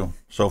review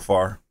so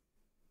far.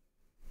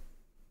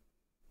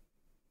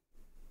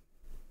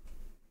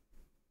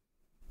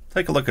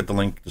 Take a look at the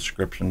link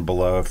description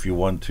below if you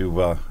want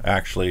to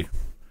actually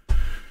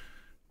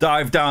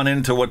dive down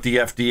into what the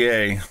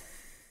FDA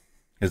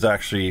has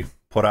actually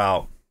put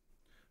out.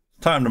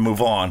 It's time to move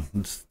on.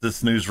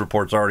 This news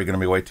report's already going to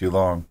be way too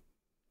long.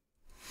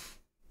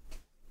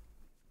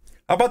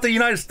 How about the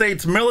United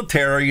States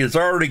military is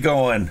already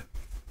going,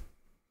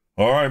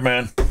 all right,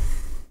 man,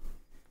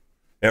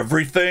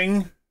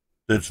 everything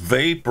that's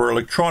vape or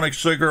electronic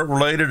cigarette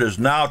related is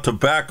now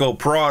tobacco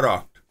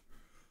product.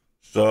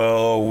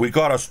 So we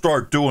got to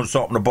start doing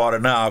something about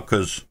it now,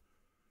 because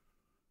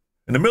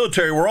in the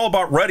military, we're all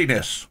about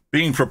readiness,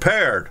 being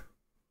prepared,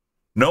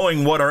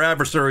 knowing what our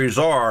adversaries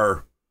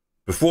are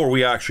before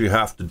we actually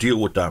have to deal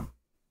with them.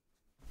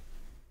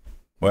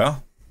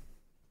 Well,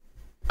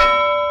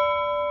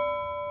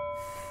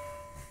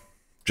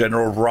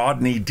 General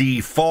Rodney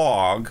D.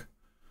 Fogg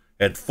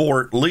at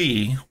Fort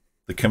Lee,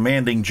 the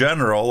commanding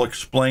general,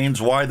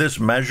 explains why this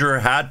measure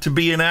had to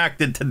be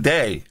enacted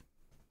today.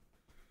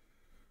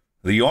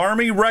 The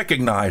Army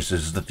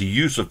recognizes that the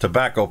use of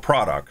tobacco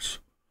products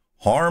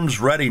harms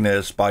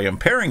readiness by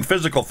impairing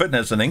physical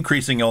fitness and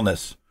increasing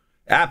illness,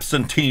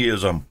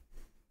 absenteeism,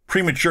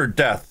 premature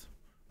death,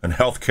 and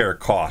healthcare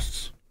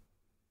costs.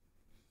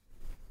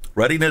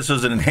 Readiness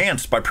is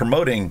enhanced by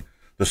promoting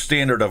the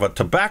standard of a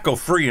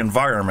tobacco-free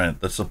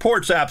environment that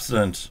supports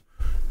abstinence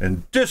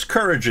and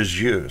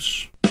discourages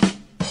use.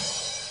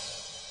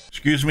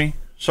 Excuse me,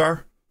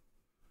 sir?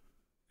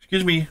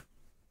 Excuse me,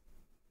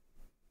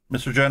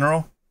 Mr.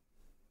 General?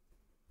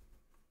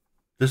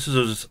 This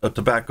is a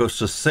tobacco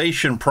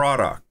cessation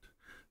product.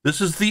 This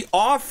is the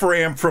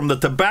off-ramp from the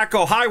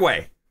tobacco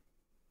highway.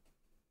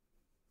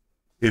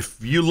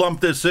 If you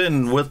lump this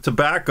in with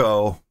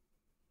tobacco,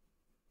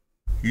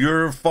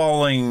 you're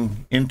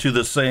falling into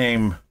the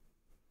same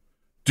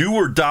do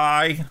or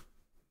die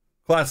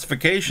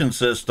classification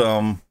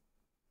system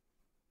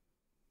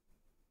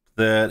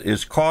that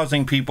is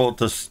causing people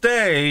to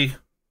stay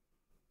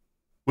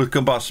with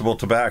combustible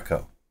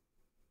tobacco.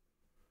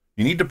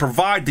 You need to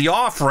provide the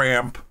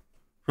off-ramp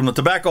from the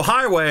tobacco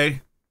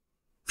highway.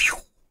 Phew.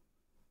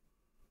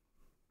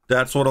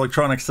 That's what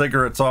electronic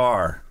cigarettes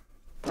are.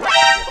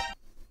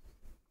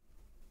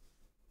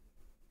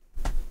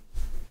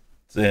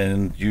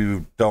 then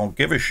you don't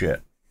give a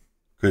shit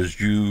because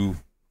you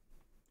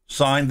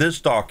signed this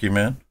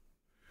document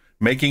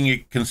making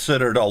it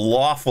considered a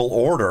lawful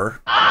order.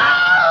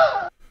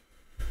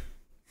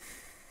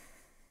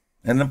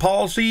 And the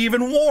policy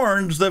even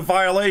warns that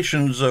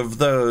violations of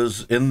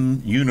those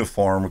in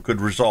uniform could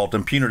result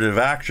in punitive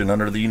action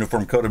under the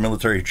Uniform Code of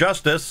Military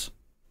Justice.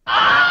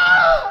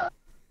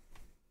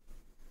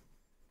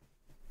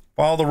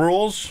 Follow the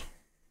rules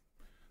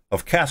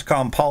of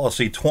CASCOM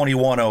Policy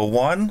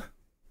 2101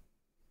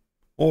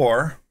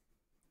 or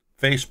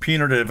face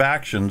punitive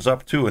actions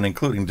up to and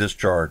including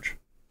discharge.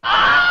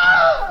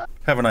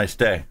 Have a nice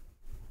day.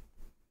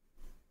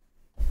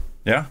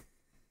 Yeah?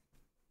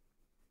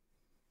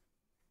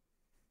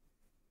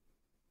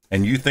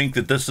 And you think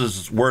that this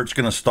is where it's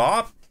going to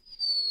stop?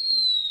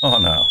 Oh,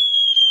 no.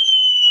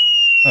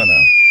 Oh,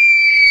 no.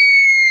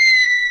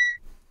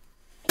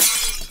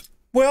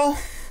 Well,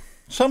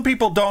 some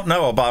people don't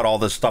know about all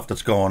this stuff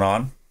that's going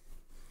on.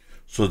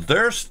 So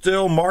they're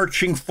still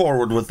marching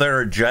forward with their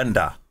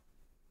agenda.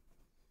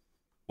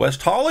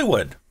 West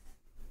Hollywood.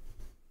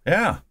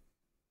 Yeah.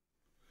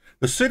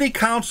 The City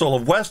Council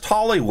of West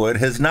Hollywood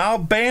has now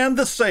banned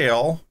the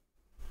sale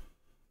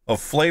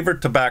of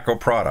flavored tobacco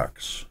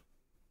products.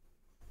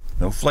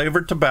 No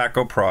flavored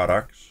tobacco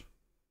products.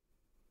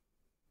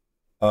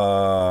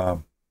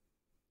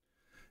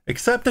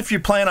 Except if you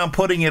plan on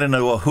putting it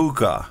into a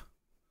hookah.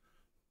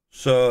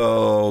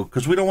 So,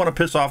 because we don't want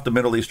to piss off the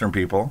Middle Eastern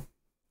people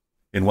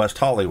in West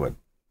Hollywood.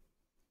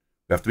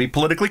 We have to be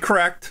politically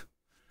correct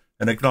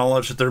and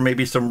acknowledge that there may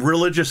be some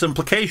religious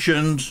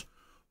implications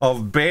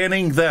of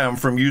banning them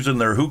from using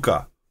their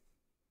hookah.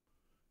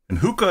 And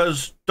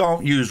hookahs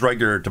don't use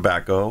regular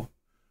tobacco.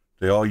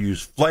 They all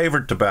use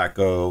flavored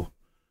tobacco.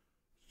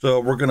 So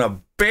we're going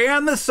to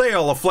ban the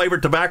sale of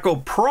flavored tobacco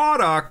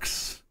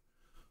products,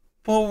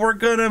 but we're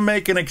going to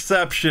make an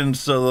exception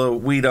so that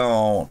we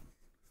don't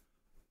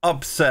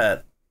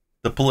upset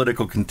the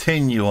political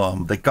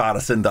continuum that got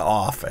us into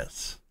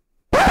office.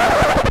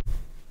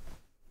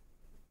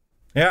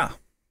 Yeah.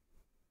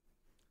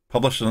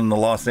 Published in the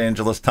Los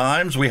Angeles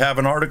Times, we have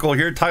an article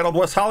here titled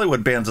West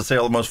Hollywood Bans the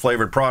Sale of Most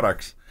Flavored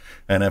Products.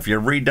 And if you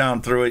read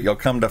down through it, you'll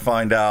come to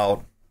find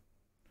out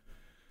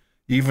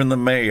even the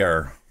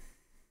mayor.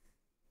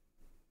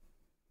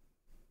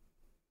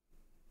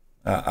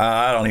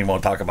 I don't even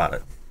want to talk about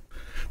it.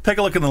 Take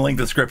a look in the link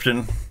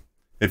description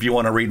if you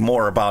want to read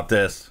more about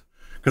this,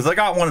 because I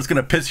got one that's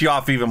going to piss you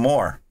off even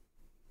more.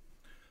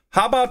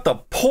 How about the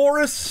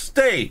poorest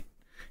state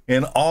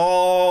in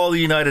all the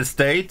United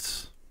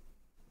States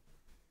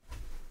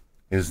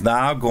is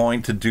now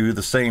going to do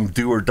the same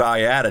do or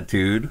die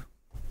attitude?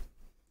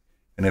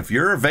 And if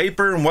you're a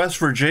vapor in West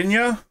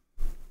Virginia,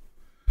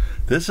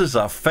 this is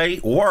a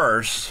fate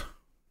worse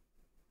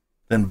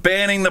than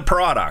banning the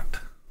product.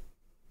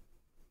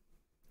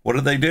 What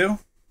did they do?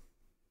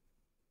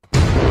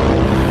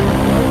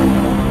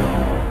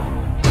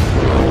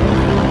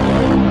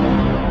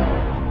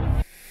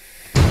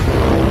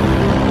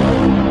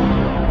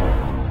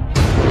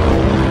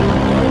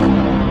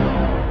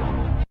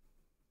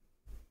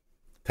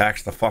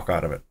 Tax the fuck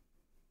out of it.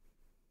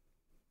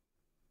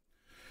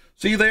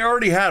 See, they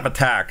already have a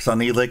tax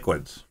on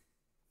e-liquids.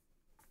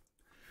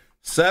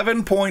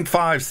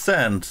 7.5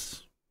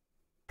 cents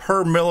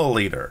per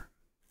milliliter.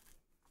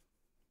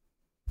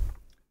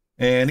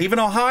 And even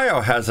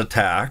Ohio has a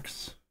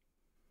tax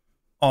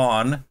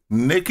on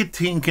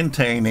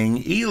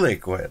nicotine-containing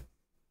e-liquid.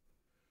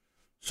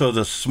 So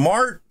the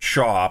smart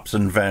shops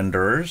and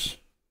vendors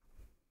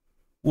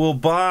will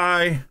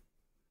buy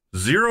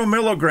 0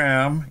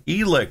 milligram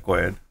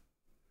e-liquid,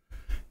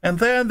 and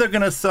then they're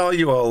going to sell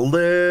you a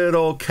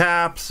little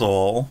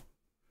capsule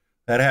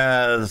that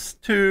has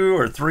 2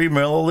 or 3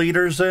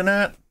 milliliters in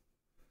it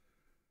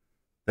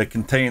that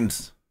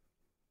contains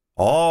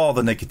all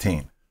the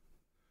nicotine.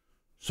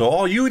 So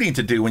all you need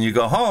to do when you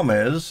go home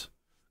is,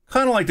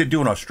 kind of like they do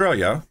in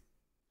Australia,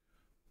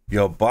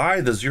 you'll buy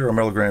the 0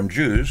 milligram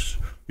juice,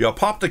 you'll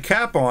pop the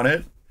cap on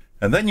it,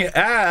 and then you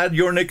add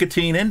your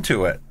nicotine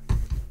into it.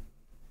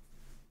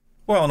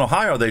 Well, in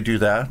Ohio, they do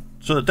that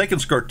so that they can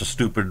skirt the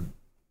stupid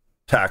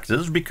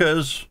taxes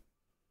because,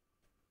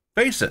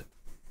 face it,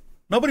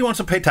 nobody wants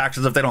to pay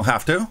taxes if they don't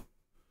have to.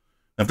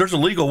 If there's a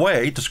legal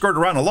way to skirt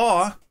around the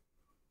law,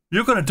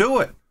 you're going to do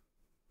it.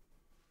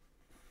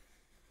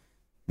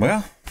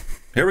 Well,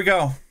 here we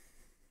go.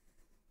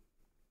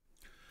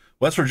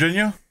 West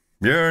Virginia,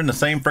 you're in the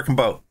same frickin'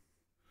 boat.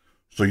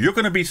 So you're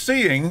going to be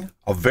seeing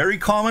a very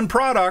common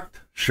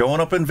product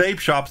showing up in vape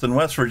shops in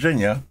West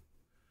Virginia.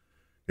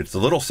 It's the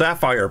little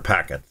sapphire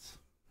packets.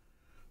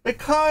 They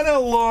kind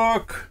of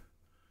look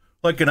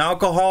like an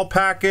alcohol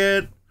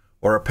packet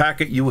or a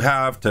packet you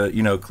have to,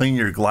 you know, clean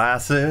your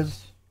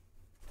glasses.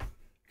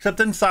 Except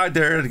inside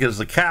there is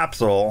a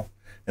capsule,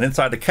 and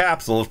inside the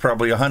capsule is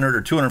probably 100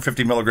 or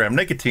 250 milligram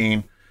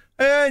nicotine,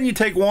 and you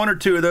take 1 or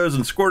 2 of those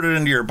and squirt it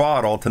into your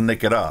bottle to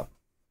nick it up.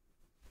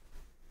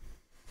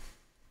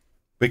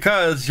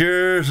 Because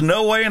there's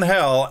no way in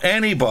hell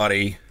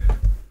anybody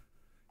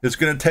is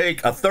going to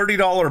take a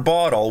 $30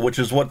 bottle, which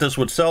is what this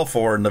would sell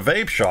for in the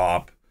vape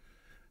shop,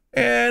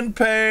 and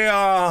pay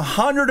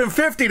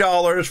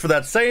 $150 for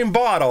that same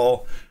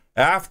bottle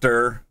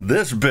after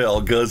this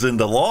bill goes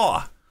into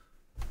law.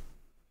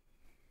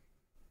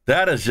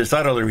 That is just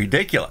utterly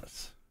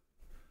ridiculous.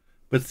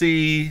 But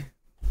see,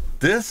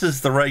 this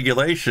is the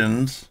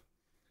regulations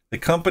that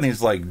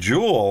companies like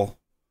Juul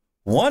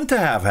want to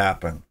have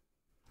happen.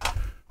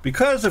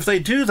 Because if they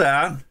do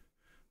that,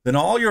 then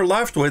all you're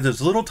left with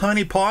is little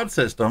tiny pod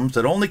systems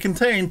that only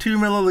contain 2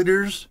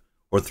 milliliters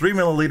or 3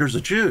 milliliters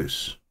of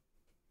juice.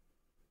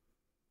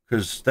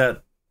 Because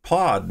that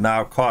pod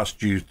now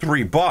costs you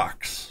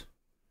 $3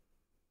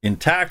 in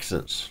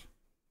taxes,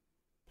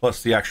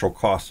 plus the actual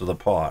cost of the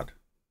pod.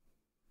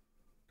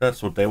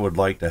 That's what they would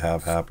like to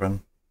have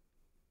happen.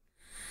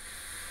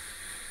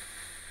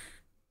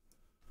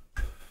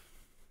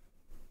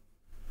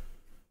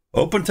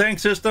 Open tank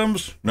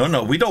systems?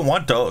 No, we don't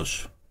want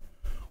those.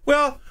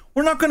 Well,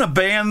 we're not going to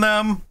ban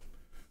them.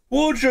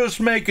 We'll just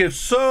make it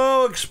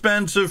so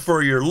expensive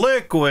for your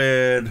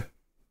liquid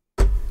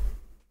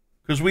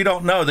because we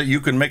don't know that you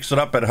can mix it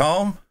up at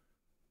home.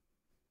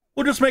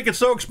 We'll just make it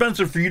so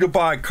expensive for you to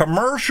buy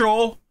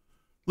commercially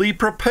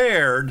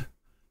prepared,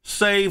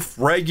 safe,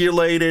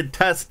 regulated,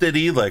 tested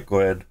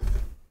e-liquid.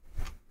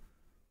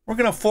 We're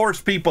going to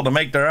force people to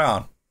make their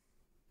own.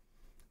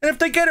 And if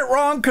they get it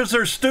wrong because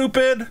they're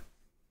stupid,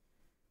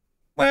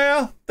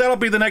 well, that'll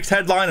be the next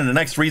headline and the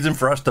next reason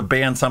for us to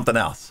ban something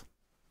else.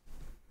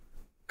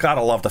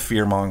 Gotta love the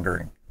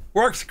fear-mongering.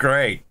 Works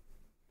great.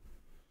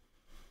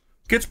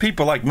 Gets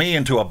people like me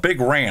into a big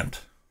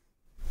rant.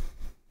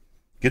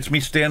 Gets me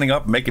standing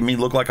up, making me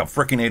look like a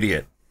freaking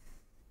idiot.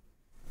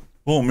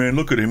 Oh man,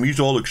 look at him. He's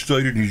all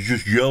excited. He's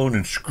just yelling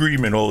and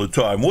screaming all the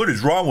time. What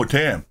is wrong with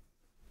him?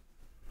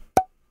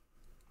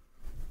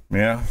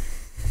 Yeah.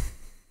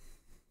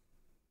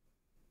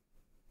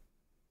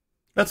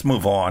 Let's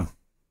move on.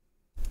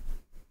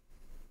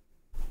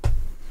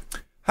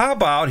 How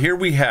about here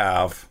we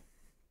have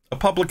a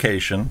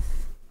publication.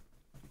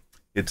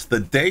 It's the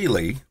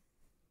Daily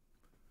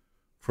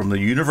from the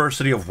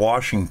University of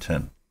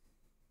Washington.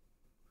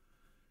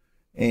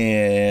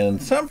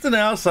 And something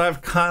else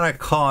I've kind of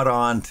caught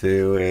on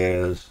to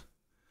is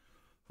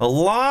a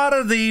lot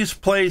of these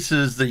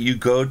places that you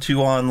go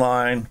to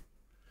online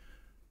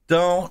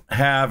don't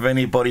have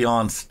anybody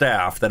on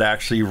staff that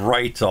actually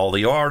writes all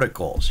the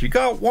articles. You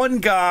got one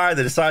guy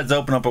that decides to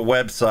open up a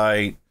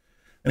website,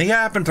 and he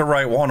happened to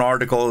write one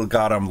article that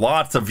got him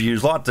lots of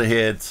views, lots of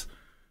hits,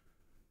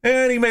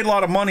 and he made a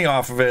lot of money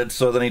off of it.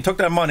 So then he took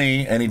that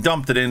money and he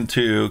dumped it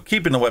into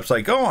keeping the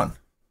website going.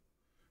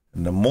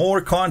 And the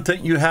more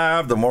content you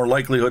have, the more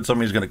likelihood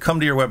somebody's going to come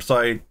to your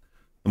website.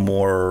 The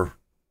more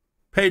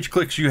page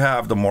clicks you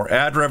have, the more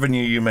ad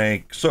revenue you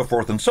make, so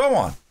forth and so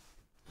on.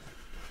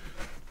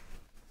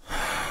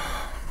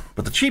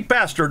 But the cheap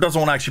bastard doesn't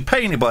want to actually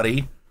pay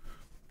anybody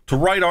to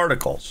write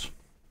articles.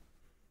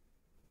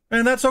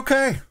 And that's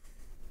okay.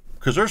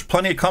 Because there's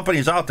plenty of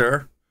companies out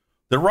there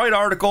that write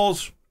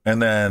articles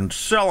and then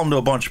sell them to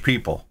a bunch of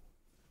people.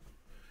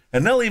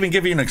 And they'll even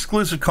give you an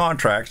exclusive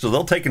contract. So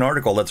they'll take an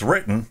article that's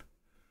written,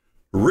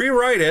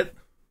 rewrite it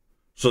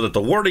so that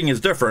the wording is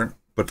different,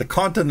 but the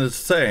content is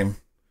the same.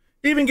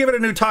 Even give it a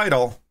new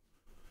title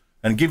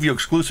and give you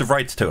exclusive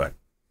rights to it.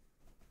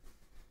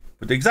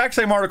 But the exact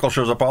same article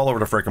shows up all over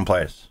the frickin'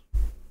 place.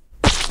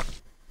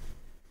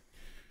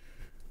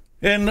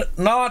 And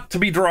not to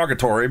be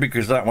derogatory,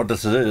 because that's not what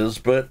this is,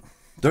 but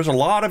there's a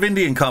lot of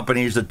Indian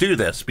companies that do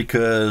this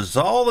because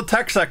all the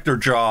tech sector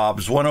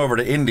jobs went over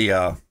to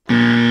India.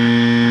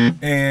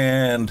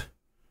 And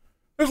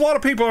there's a lot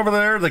of people over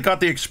there that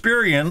got the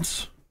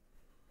experience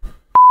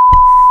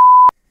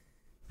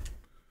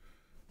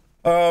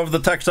of the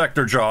tech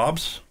sector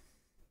jobs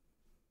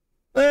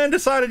and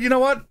decided, you know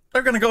what?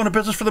 They're going to go into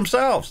business for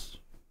themselves.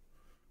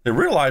 They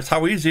realized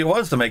how easy it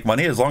was to make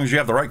money as long as you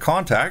have the right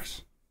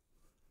contacts.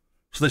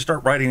 So they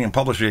start writing and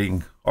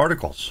publishing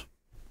articles.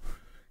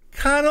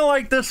 Kind of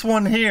like this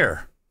one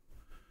here.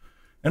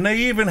 And they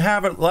even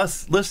have it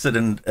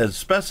listed as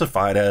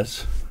specified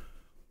as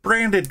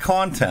branded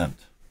content.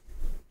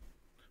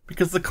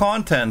 Because the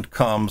content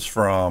comes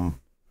from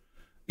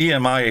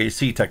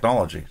EMIAC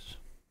Technologies.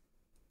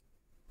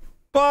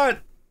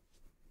 But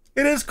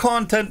it is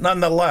content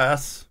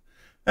nonetheless.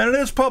 And it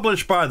is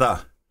published by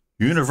the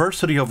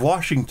University of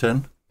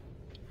Washington.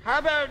 How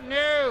about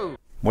no?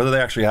 Whether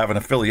they actually have an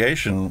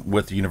affiliation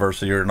with the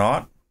university or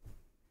not,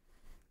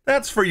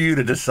 that's for you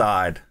to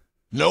decide.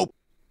 Nope.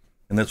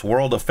 In this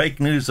world of fake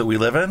news that we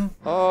live in.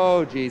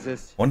 Oh,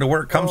 Jesus. Wonder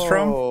where it comes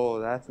from? Oh,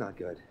 that's not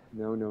good.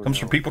 No. Comes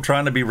from people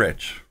trying to be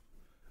rich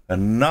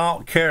and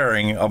not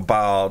caring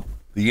about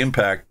the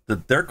impact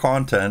that their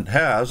content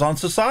has on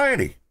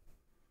society.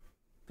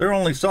 They're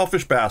only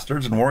selfish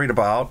bastards and worried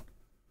about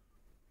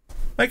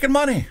making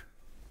money.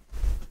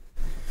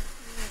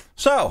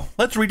 So,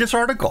 let's read this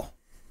article.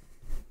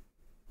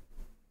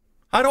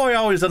 How do I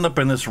always end up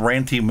in this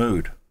ranty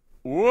mood?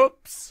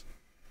 Whoops.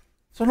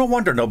 So no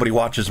wonder nobody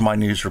watches my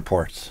news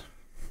reports.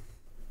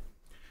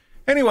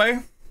 Anyway,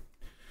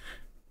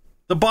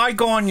 The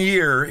bygone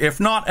year, if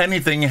not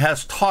anything,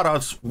 has taught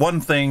us one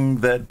thing,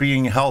 that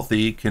being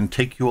healthy can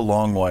take you a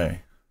long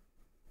way.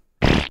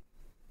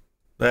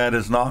 That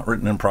is not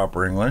written in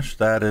proper English.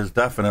 That is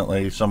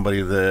definitely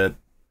somebody that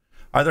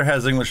either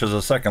has English as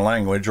a second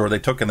language, or they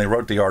took and they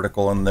wrote the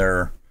article in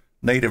their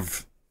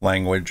native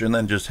language and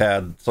then just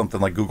had something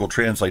like Google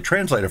Translate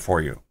translate it for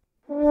you.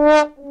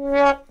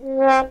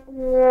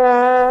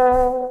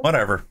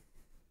 Whatever.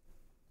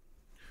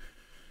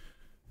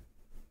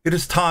 It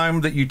is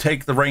time that you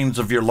take the reins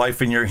of your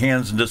life in your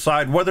hands and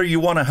decide whether you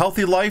want a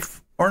healthy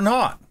life or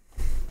not.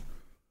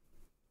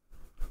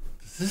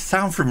 Does this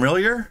sound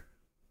familiar?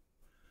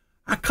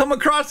 I come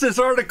across this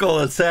article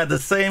that had the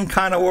same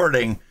kind of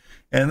wording,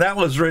 and that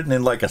was written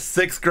in like a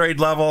 6th grade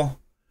level.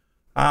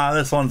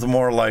 This one's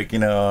more like,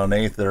 an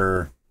 8th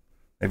or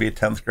maybe a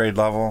 10th grade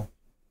level,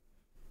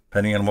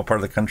 depending on what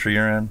part of the country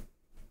you're in.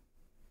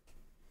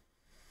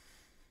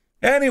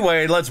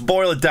 Anyway, let's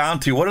boil it down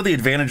to, what are the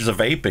advantages of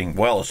vaping?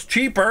 Well, it's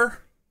cheaper,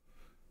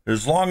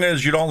 as long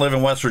as you don't live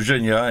in West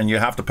Virginia and you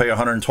have to pay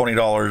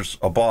 $120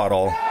 a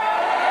bottle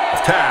of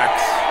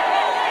tax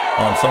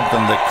on something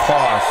that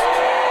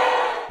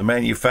cost the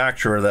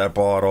manufacturer of that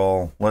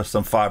bottle less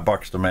than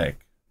 $5 to make.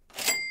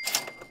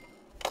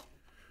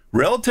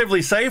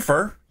 Relatively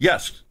safer,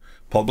 yes.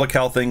 Public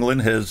Health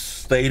England has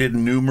stated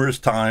numerous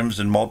times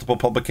in multiple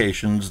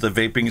publications that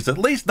vaping is at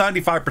least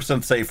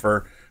 95%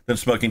 safer than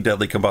smoking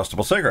deadly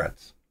combustible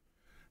cigarettes.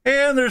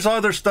 And there's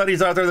other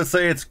studies out there that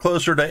say it's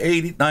closer to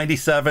 80,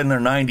 97 or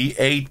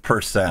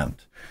 98%.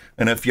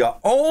 And if you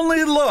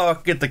only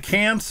look at the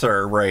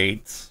cancer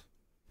rates,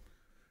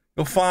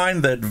 you'll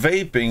find that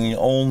vaping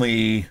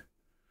only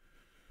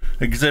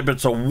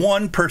exhibits a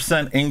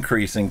 1%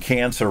 increase in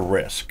cancer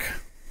risk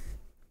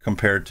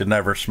compared to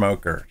never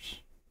smokers.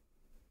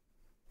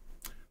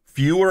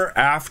 Fewer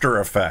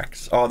after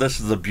effects. Oh, this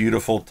is a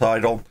beautiful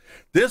title.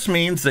 This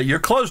means that your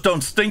clothes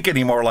don't stink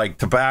anymore like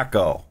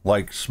tobacco,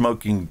 like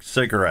smoking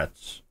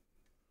cigarettes.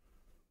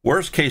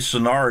 Worst case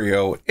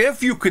scenario,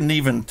 if you can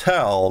even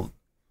tell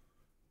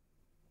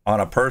on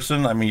a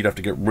person, I mean, you'd have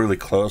to get really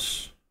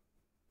close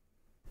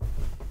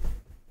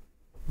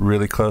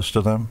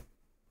to them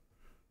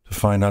to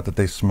find out that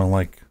they smell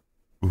like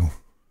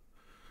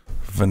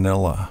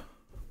vanilla.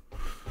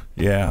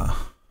 Yeah.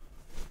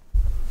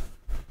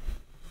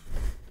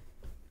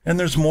 And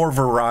there's more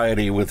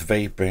variety with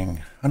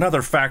vaping.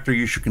 Another factor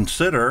you should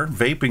consider,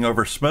 vaping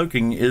over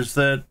smoking, is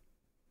that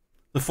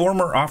the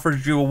former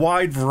offers you a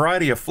wide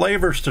variety of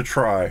flavors to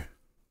try.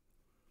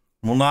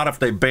 Well, not if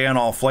they ban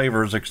all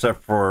flavors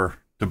except for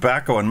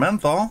tobacco and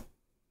menthol.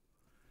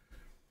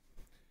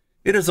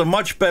 It is a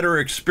much better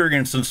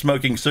experience than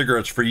smoking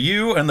cigarettes for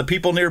you and the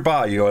people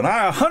nearby you, and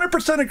I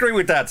 100% agree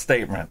with that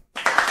statement.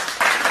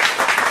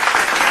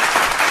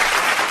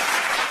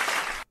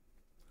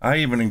 I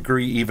even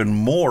agree even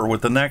more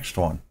with the next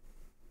one.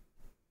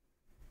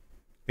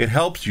 It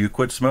helps you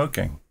quit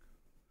smoking.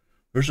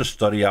 There's a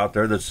study out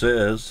there that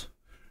says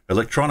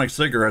electronic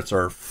cigarettes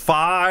are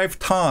 5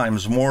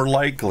 times more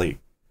likely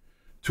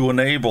to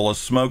enable a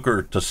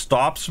smoker to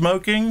stop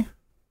smoking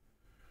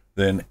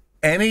than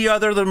any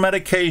other than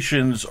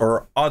medications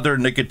or other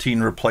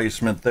nicotine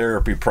replacement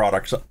therapy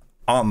products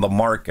on the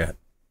market.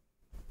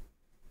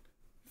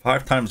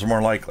 5 times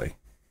more likely.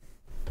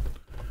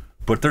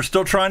 But they're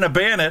still trying to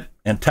ban it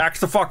and tax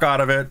the fuck out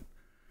of it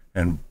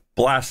and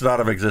blast it out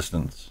of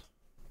existence.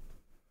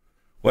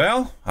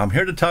 Well, I'm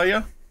here to tell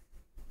you,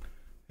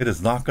 it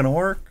is not going to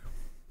work.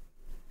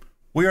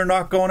 We are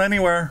not going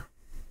anywhere.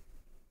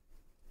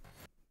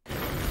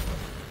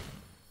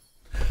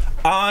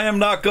 I am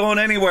not going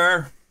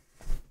anywhere.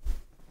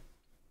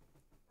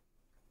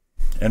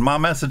 And my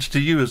message to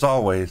you is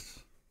always,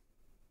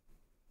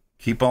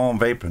 keep on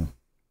vaping.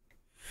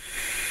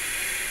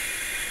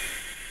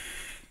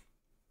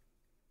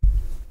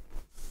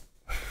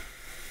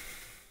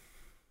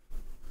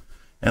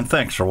 And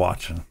thanks for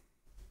watching.